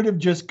he could have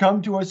just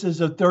come to us as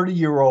a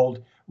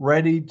 30-year-old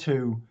ready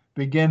to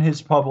begin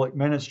his public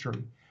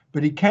ministry.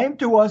 But he came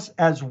to us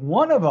as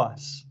one of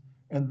us,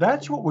 and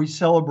that's what we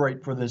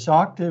celebrate for this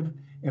octave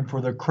and for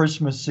the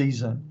Christmas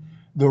season.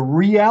 The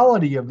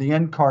reality of the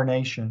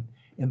incarnation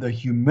and the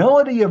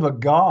humility of a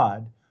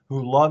God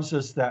who loves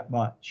us that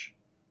much.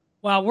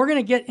 Well, we're going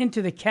to get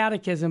into the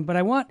catechism, but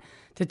I want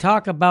to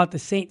talk about the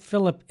St.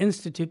 Philip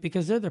Institute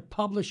because they're the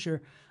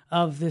publisher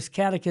of this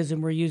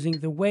catechism we're using,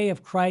 The Way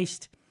of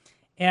Christ.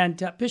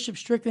 And Bishop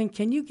Strickland,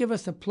 can you give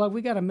us a plug?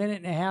 We got a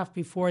minute and a half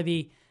before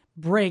the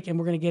break, and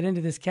we're going to get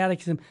into this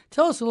catechism.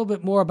 Tell us a little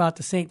bit more about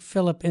the St.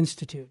 Philip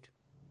Institute.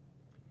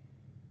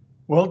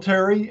 Well,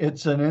 Terry,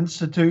 it's an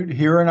institute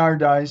here in our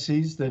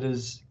diocese that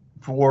is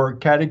for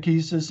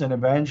catechesis and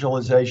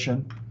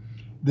evangelization.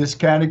 This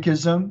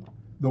catechism,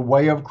 The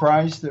Way of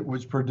Christ, that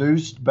was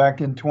produced back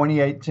in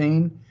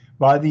 2018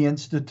 by the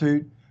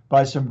Institute,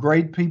 by some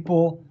great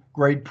people,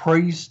 great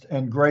priests,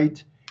 and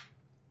great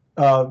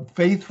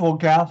faithful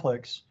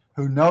Catholics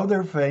who know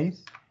their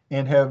faith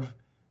and have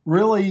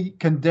really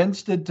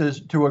condensed it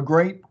to a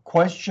great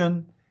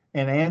question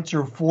and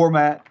answer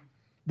format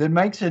that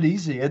makes it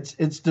easy.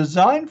 It's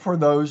designed for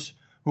those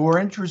who are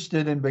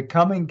interested in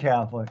becoming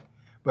Catholic,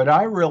 but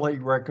I really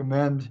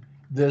recommend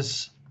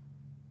this,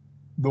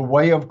 The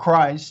Way of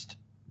Christ,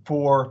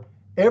 for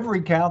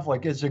every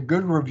Catholic as a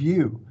good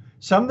review,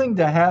 something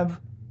to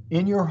have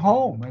in your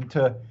home and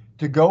to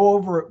go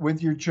over it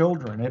with your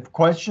children. If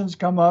questions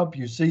come up,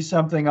 you see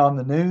something on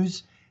the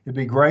news, it'd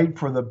be great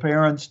for the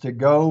parents to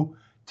go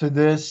to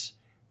this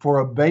for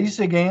a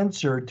basic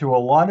answer to a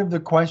lot of the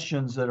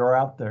questions that are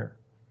out there.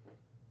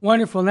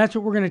 Wonderful. And that's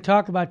what we're going to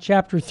talk about,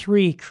 Chapter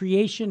 3,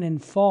 Creation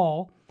and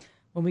Fall,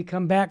 when we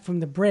come back from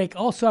the break.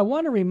 Also, I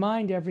want to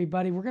remind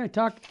everybody, we're going to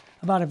talk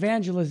about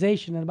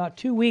evangelization. In about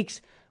 2 weeks,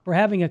 we're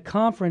having a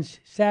conference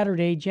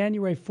Saturday,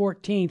 January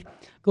 14th.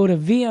 Go to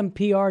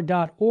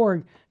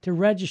vmpr.org to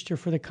register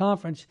for the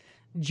conference.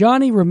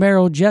 Johnny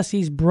Romero,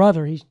 Jesse's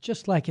brother, he's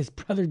just like his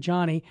brother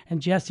Johnny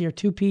and Jesse are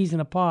two peas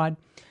in a pod,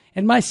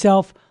 and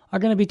myself are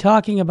going to be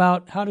talking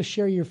about how to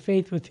share your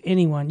faith with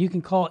anyone. You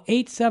can call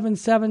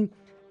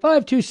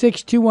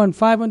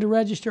 877-526-2151 to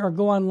register or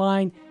go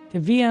online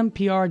to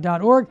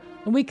vmpr.org.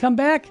 When we come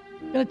back,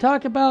 we're going to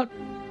talk about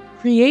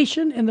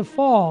creation and the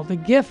fall, the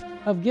gift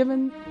of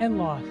given and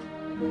lost.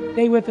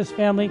 Stay with us,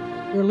 family.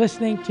 You're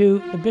listening to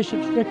the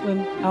Bishop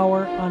Strickland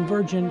Hour on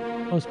Virgin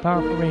Most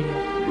Powerful Radio.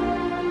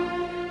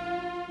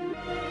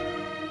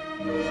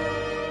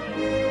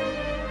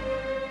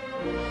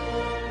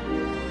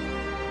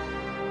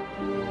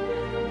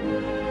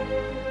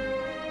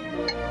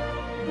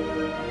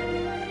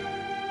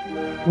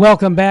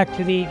 Welcome back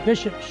to the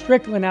Bishop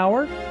Strickland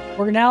Hour.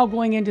 We're now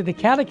going into the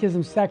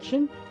Catechism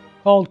section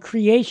called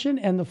Creation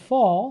and the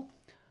Fall.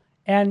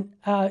 And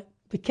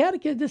the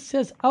Catechism, this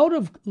says, out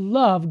of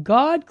love,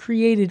 God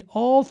created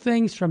all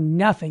things from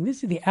nothing.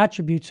 These are the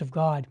attributes of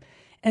God.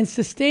 And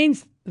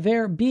sustains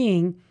their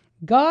being.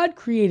 God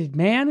created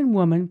man and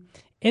woman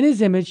in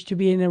his image to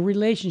be in a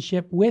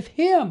relationship with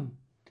him.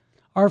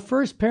 Our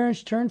first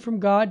parents turned from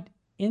God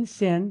in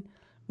sin,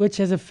 which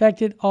has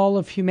affected all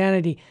of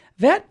humanity.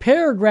 That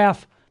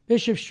paragraph,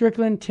 Bishop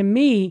Strickland, to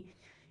me,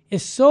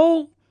 is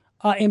so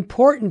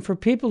important for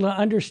people to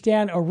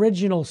understand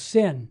original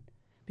sin.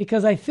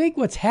 Because I think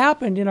what's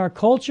happened in our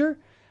culture,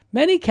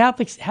 many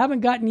Catholics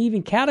haven't gotten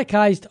even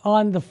catechized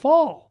on the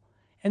fall.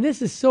 And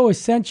this is so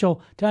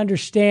essential to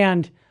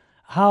understand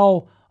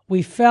how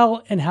we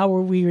fell and how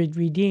we were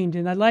redeemed.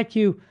 And I'd like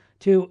you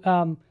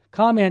to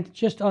comment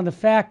just on the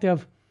fact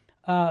of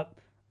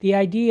the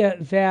idea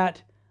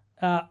that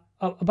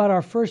about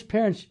our first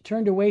parents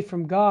turned away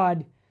from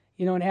God,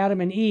 in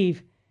Adam and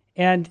Eve.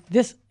 And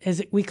this,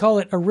 as we call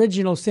it,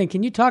 original sin.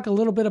 Can you talk a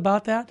little bit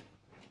about that?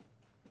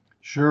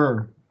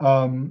 Sure.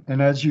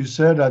 And as you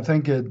said, I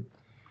think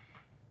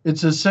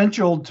it's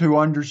essential to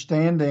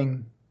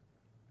understanding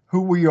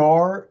who we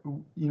are,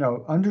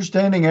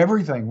 understanding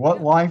everything,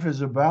 what life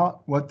is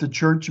about, what the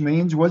church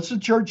means, what's the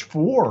church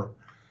for.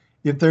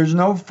 If there's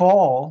no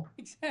fall,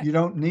 exactly, you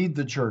don't need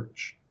the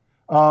church.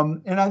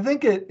 And I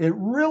think it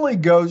really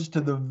goes to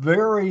the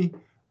very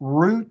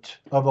root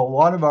of a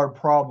lot of our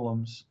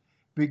problems,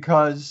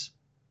 because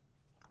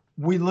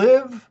we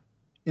live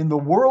in the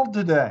world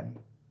today.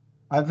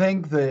 I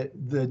think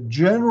the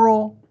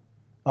general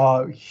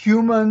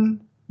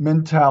human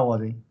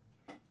mentality,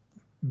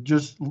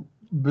 just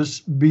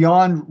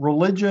beyond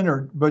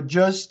religion, but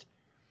just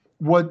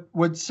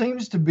what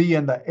seems to be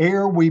in the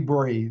air we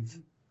breathe,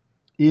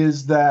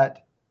 is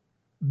that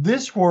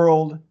this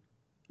world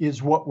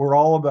is what we're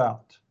all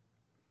about.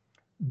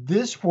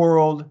 This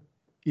world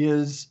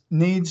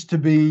needs to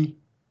be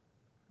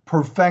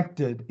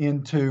perfected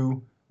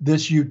into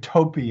this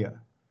utopia.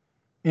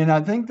 And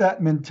I think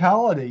that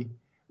mentality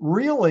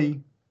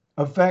really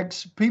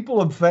affects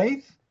people of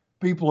faith,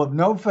 people of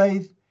no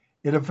faith.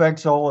 It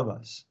affects all of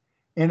us.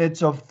 And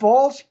it's a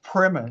false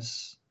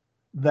premise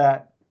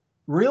that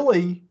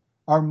really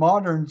our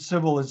modern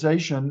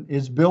civilization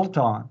is built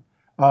on.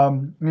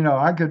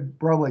 I could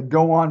probably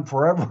go on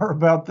forever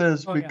about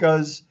this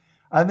because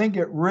I think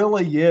it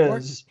really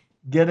is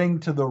getting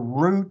to the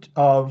root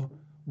of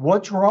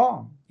what's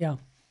wrong. Yeah.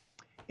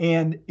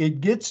 And it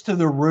gets to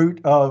the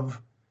root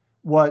of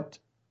what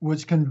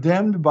was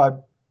condemned by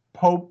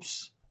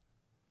popes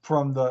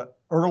from the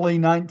early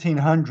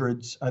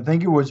 1900s. I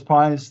think it was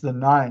Pius the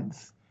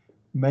Ninth,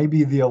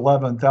 maybe the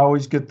 11th. I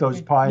always get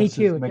those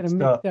Piuses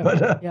mixed up.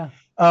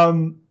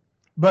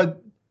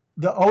 But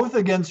the Oath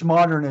Against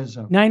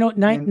Modernism.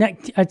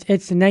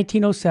 It's in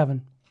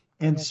 1907.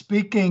 And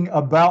speaking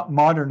about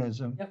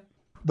modernism,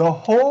 the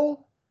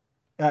whole,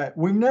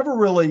 we've never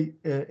really,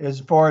 as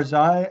far as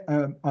I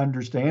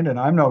understand, and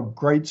I'm no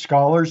great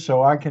scholar,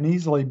 so I can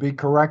easily be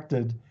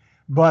corrected,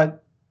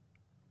 but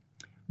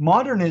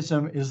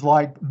modernism is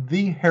like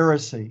the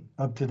heresy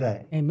of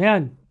today.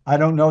 Amen. I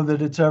don't know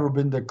that it's ever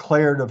been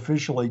declared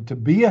officially to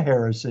be a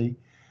heresy,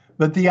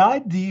 but the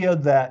idea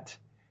that,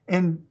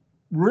 and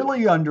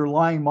really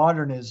underlying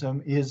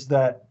modernism is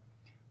that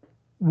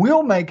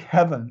we'll make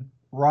heaven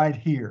right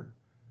here.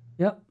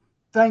 Yep.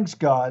 Thanks,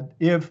 God.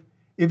 If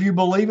you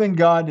believe in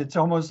God, it's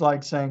almost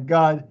like saying,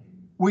 God,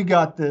 we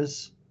got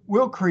this.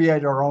 We'll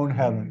create our own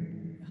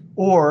heaven.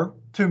 Or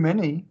too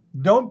many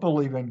don't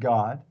believe in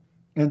God.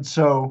 And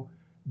so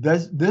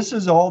this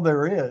is all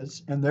there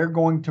is. And they're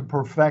going to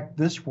perfect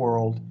this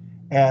world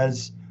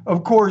as,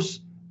 of course,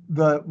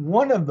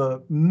 one of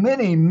the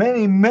many,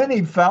 many,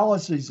 many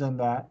fallacies in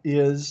that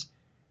is,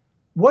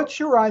 what's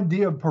your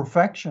idea of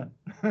perfection?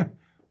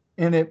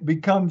 And it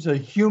becomes a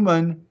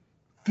human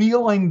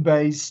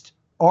feeling-based,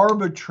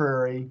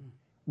 arbitrary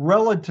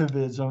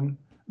relativism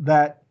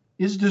that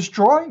is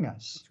destroying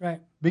us. That's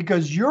right.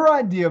 Because your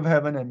idea of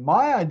heaven and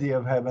my idea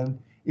of heaven,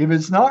 if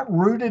it's not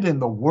rooted in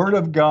the Word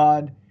of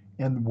God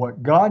and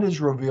what God has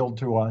revealed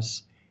to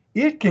us,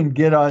 it can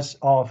get us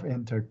off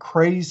into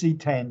crazy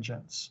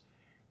tangents.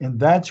 And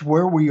that's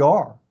where we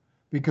are,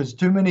 because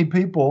too many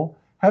people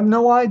have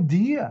no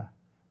idea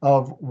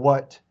of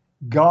what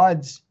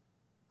God's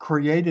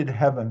created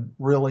heaven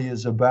really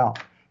is about.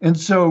 And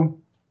so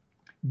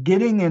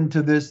getting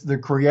into this, the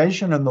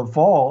creation and the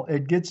fall,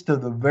 it gets to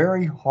the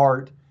very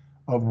heart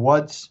of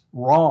what's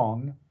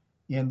wrong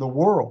in the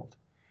world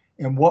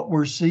and what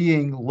we're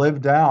seeing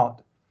lived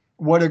out.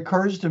 What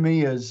occurs to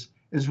me is,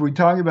 as we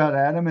talk about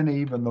Adam and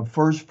Eve and the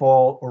first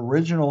fall,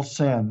 original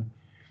sin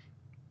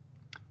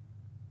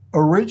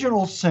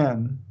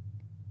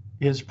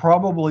has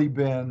probably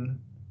been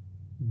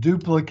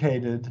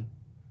duplicated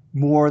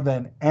more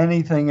than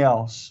anything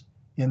else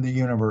in the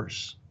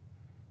universe,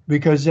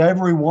 because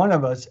every one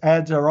of us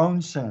adds our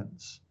own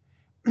sins.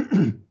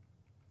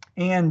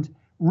 And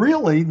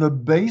really, the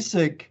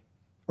basic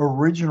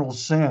original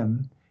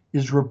sin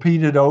is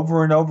repeated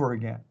over and over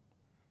again.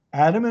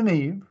 Adam and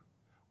Eve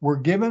were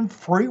given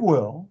free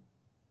will.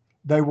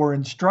 They were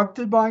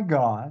instructed by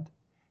God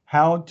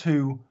how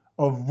to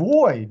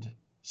avoid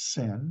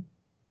sin,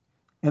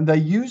 and they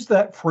used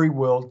that free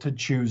will to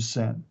choose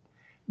sin.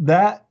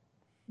 That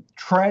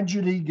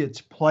tragedy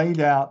gets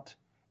played out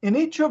in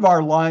each of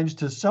our lives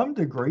to some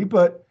degree,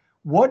 but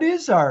what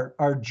is our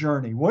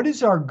journey? What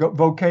is our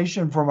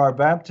vocation from our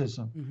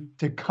baptism? Mm-hmm.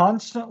 To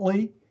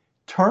constantly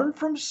turn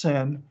from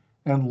sin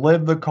and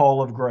live the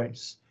call of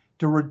grace,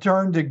 to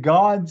return to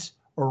God's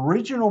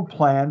original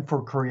plan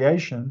for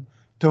creation,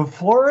 to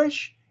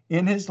flourish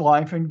in his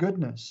life and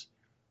goodness.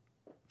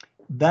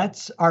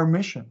 That's our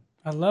mission.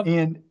 I love it.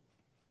 And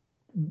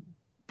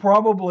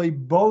probably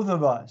both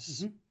of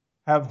us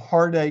have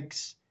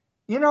heartaches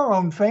in our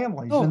own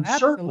families, and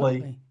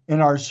certainly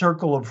in our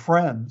circle of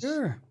friends,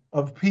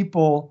 of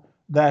people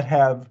that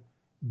have,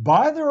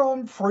 by their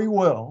own free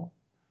will,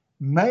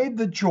 made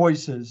the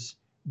choices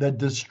that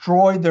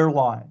destroy their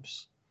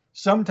lives,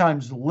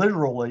 sometimes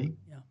literally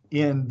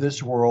in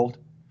this world,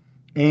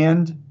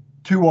 and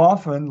too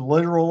often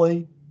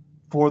literally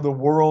for the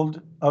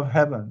world of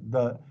heaven,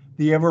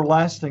 the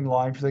everlasting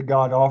life that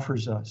God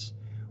offers us.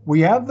 We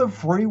have the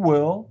free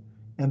will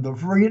and the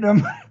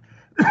freedom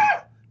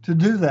to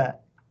do that.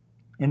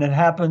 And it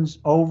happens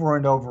over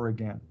and over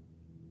again.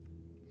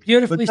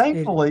 Beautifully But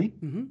thankfully,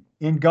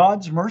 in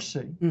God's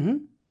mercy,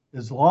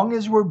 as long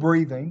as we're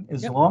breathing,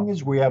 as long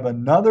as we have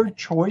another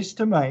choice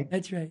to make,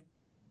 that's right,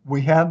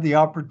 we have the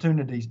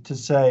opportunity to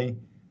say,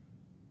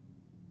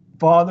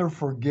 Father,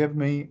 forgive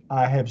me,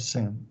 I have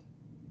sinned.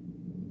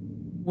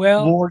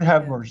 Well, Lord,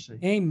 have mercy.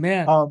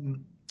 Amen.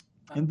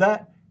 And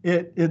that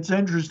it's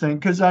interesting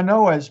because I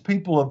know as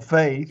people of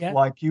faith,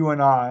 like you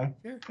and I,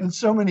 and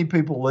so many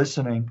people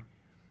listening,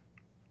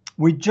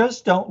 we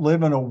just don't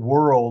live in a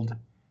world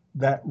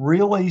that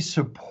really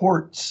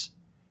supports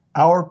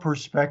our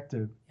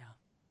perspective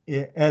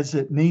as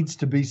it needs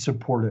to be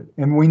supported.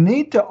 And we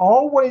need to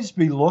always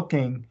be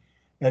looking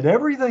at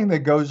everything that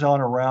goes on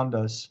around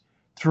us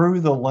through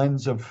the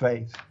lens of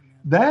faith.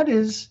 That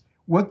is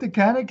what the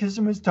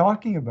Catechism is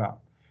talking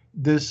about.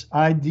 this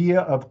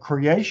idea of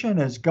creation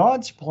as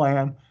God's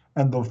plan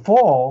and the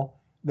fall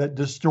that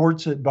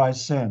distorts it by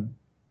sin.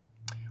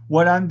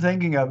 What I'm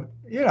thinking of,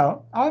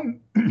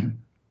 I'm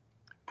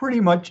pretty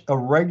much a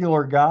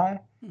regular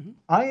guy. Mm-hmm.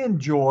 I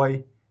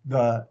enjoy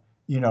the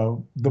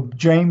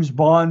James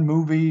Bond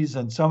movies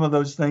and some of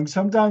those things.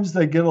 Sometimes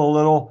they get a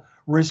little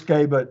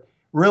risque, but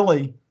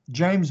really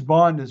James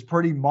Bond is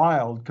pretty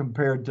mild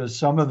compared to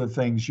some of the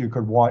things you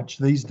could watch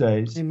these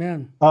days.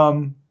 Amen.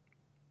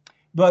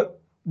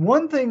 But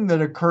one thing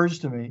that occurs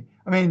to me,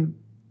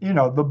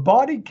 the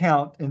body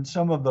count in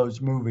some of those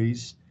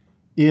movies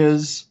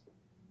is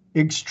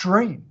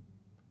extreme.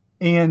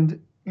 And,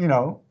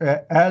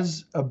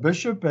 as a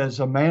bishop, as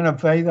a man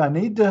of faith, I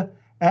need to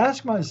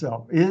ask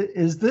myself,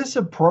 is this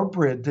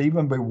appropriate to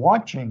even be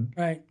watching?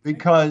 Right.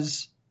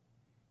 Because,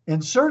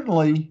 and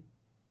certainly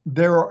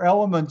there are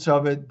elements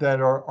of it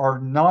that are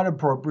not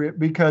appropriate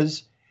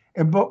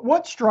but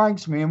what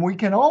strikes me, and we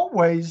can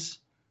always,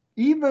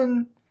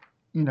 even,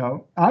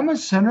 I'm a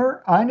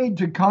sinner, I need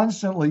to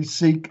constantly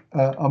seek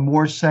a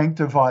more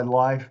sanctified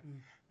life.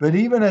 But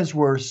even as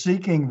we're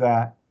seeking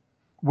that,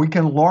 we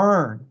can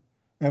learn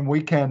and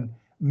we can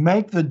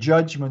make the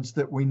judgments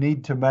that we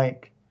need to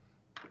make.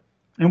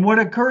 And what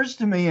occurs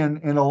to me in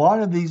a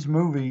lot of these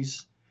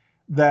movies,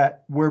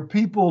 that where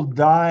people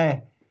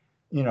die,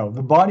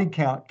 the body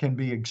count can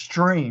be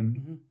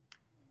extreme.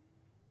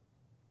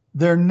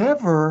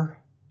 Mm-hmm.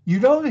 You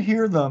don't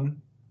hear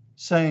them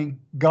saying,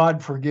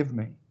 God forgive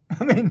me.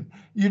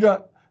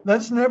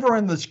 That's never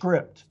in the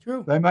script.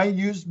 True. They may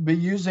be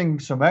using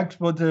some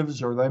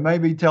expletives, or they may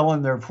be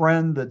telling their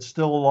friend that's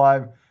still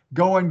alive,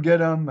 go and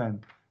get him,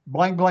 and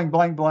blank, blank,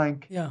 blank,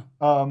 blank. Yeah.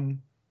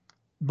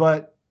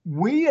 But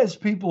we as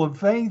people of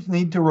faith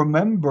need to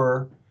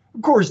remember,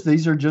 of course,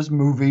 these are just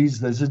movies.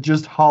 This is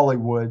just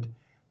Hollywood.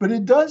 But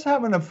it does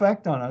have an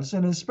effect on us,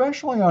 and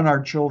especially on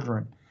our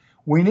children.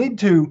 We need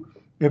to,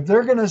 if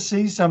they're going to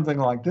see something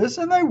like this,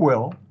 and they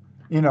will,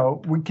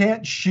 we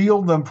can't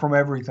shield them from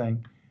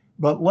everything,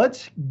 but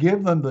let's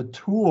give them the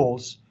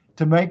tools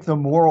to make the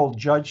moral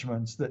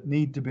judgments that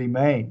need to be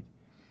made.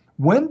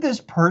 When this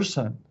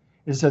person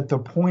is at the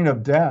point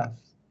of death,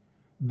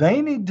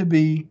 they need to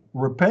be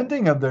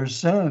repenting of their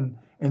sin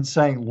and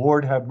saying,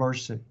 Lord, have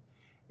mercy.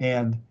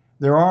 And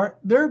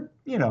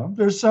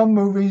there's some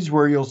movies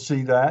where you'll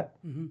see that.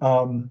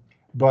 Mm-hmm.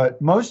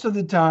 But most of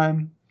the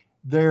time,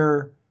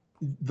 the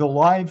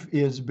life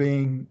is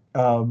being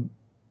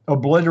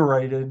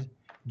obliterated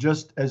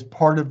just as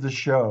part of the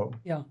show.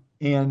 Yeah.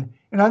 And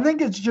I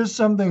think it's just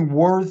something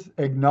worth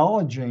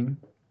acknowledging,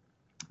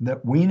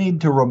 that we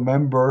need to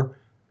remember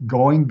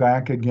going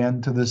back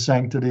again to the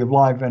sanctity of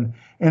life and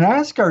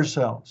ask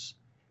ourselves,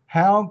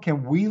 how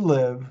can we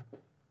live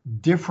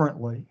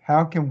differently?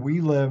 How can we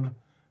live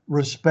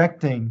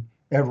respecting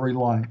every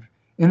life?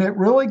 And it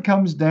really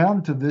comes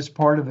down to this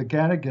part of the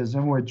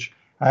catechism, which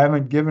I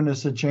haven't given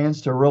us a chance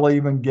to really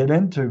even get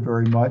into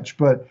very much,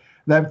 but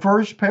that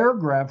first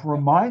paragraph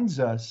reminds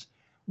us,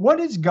 what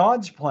is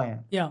God's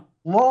plan? Yeah.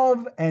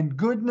 Love and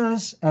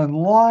goodness and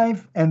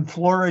life and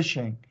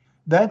flourishing.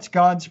 That's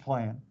God's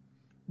plan.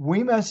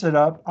 We mess it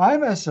up. I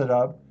mess it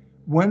up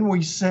when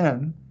we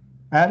sin.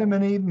 Adam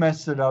and Eve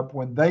messed it up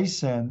when they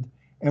sinned,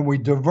 and we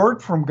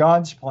divert from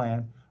God's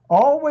plan,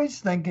 always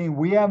thinking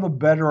we have a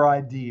better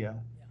idea,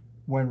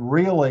 when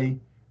really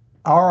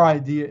our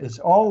idea is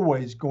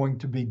always going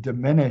to be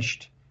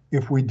diminished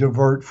if we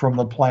divert from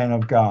the plan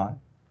of God.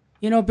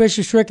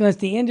 Bishop Strickland, it's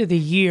the end of the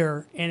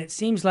year, and it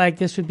seems like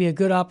this would be a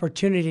good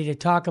opportunity to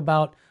talk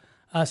about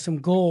some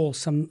goals,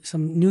 some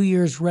New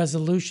Year's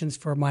resolutions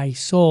for my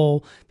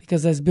soul,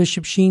 because as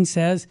Bishop Sheen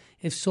says,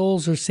 if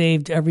souls are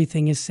saved,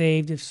 everything is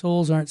saved. If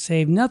souls aren't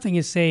saved, nothing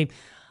is saved.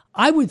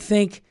 I would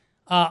think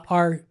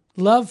our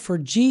love for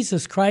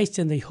Jesus Christ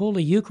and the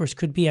Holy Eucharist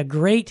could be a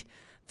great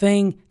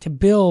thing to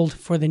build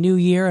for the new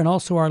year, and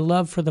also our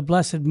love for the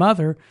Blessed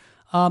Mother.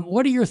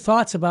 What are your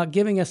thoughts about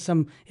giving us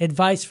some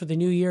advice for the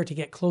new year to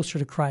get closer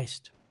to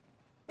Christ?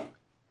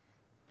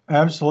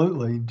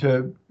 Absolutely.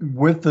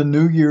 With the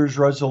New Year's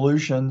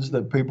resolutions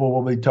that people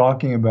will be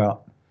talking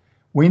about,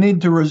 we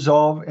need to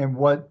resolve, and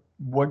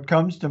what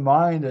comes to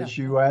mind as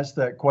you ask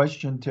that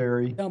question,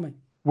 Terry, tell me.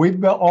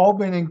 We've all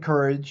been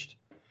encouraged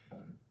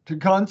to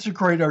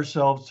consecrate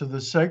ourselves to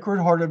the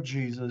Sacred Heart of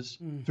Jesus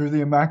through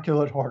the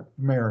Immaculate Heart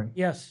of Mary.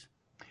 Yes.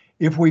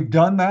 If we've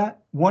done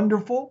that,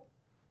 wonderful.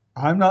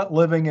 I'm not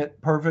living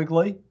it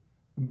perfectly.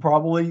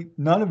 Probably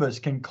none of us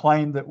can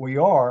claim that we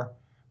are,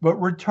 but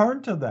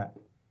return to that.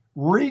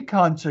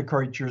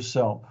 Reconsecrate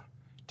yourself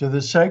to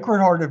the Sacred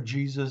Heart of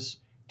Jesus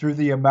through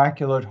the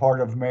Immaculate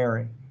Heart of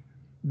Mary.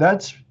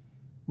 That's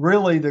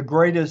really the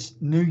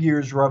greatest New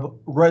Year's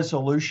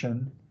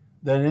resolution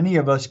that any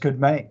of us could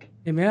make.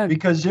 Amen.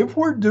 Because if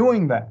we're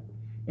doing that,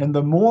 and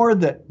the more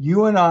that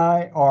you and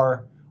I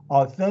are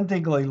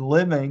authentically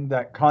living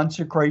that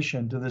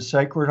consecration to the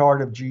Sacred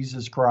Heart of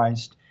Jesus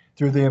Christ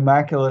through the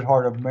Immaculate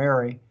Heart of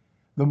Mary,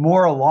 the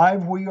more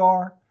alive we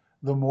are,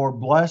 the more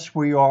blessed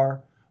we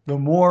are, the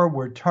more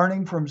we're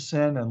turning from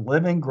sin and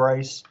living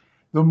grace,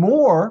 the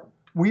more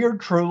we are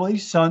truly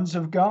sons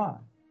of God.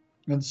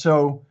 And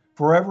so,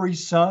 for every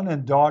son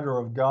and daughter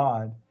of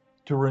God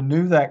to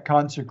renew that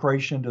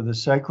consecration to the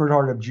Sacred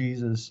Heart of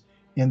Jesus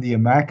in the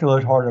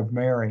Immaculate Heart of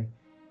Mary,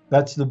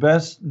 that's the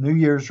best New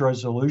Year's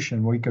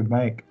resolution we could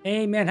make.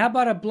 Amen. How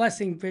about a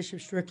blessing,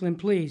 Bishop Strickland,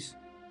 please?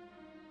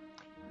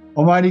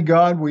 Almighty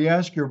God, we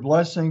ask your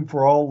blessing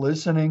for all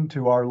listening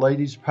to Our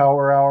Lady's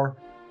Power Hour,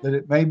 that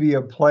it may be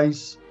a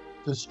place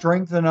to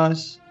strengthen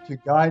us, to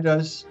guide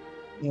us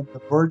in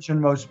the Virgin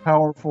most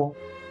powerful,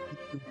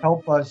 to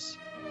help us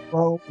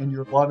grow in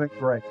your loving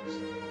grace.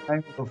 In the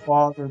name of the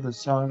Father, the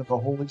Son, and the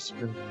Holy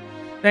Spirit.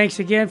 Thanks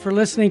again for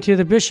listening to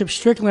the Bishop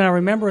Strickland. Now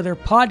remember, their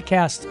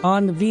podcasts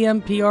on the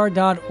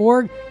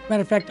vmpr.org.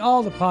 Matter of fact,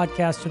 all the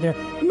podcasts are there.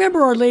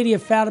 Remember, Our Lady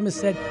of Fatima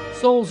said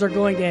souls are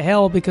going to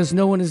hell because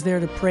no one is there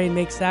to pray and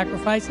make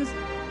sacrifices.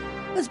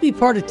 Let's be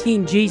part of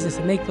Team Jesus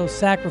and make those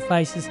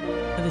sacrifices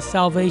for the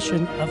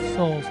salvation of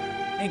souls.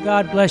 May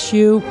God bless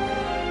you.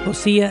 We'll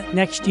see you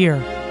next year.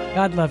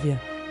 God love you.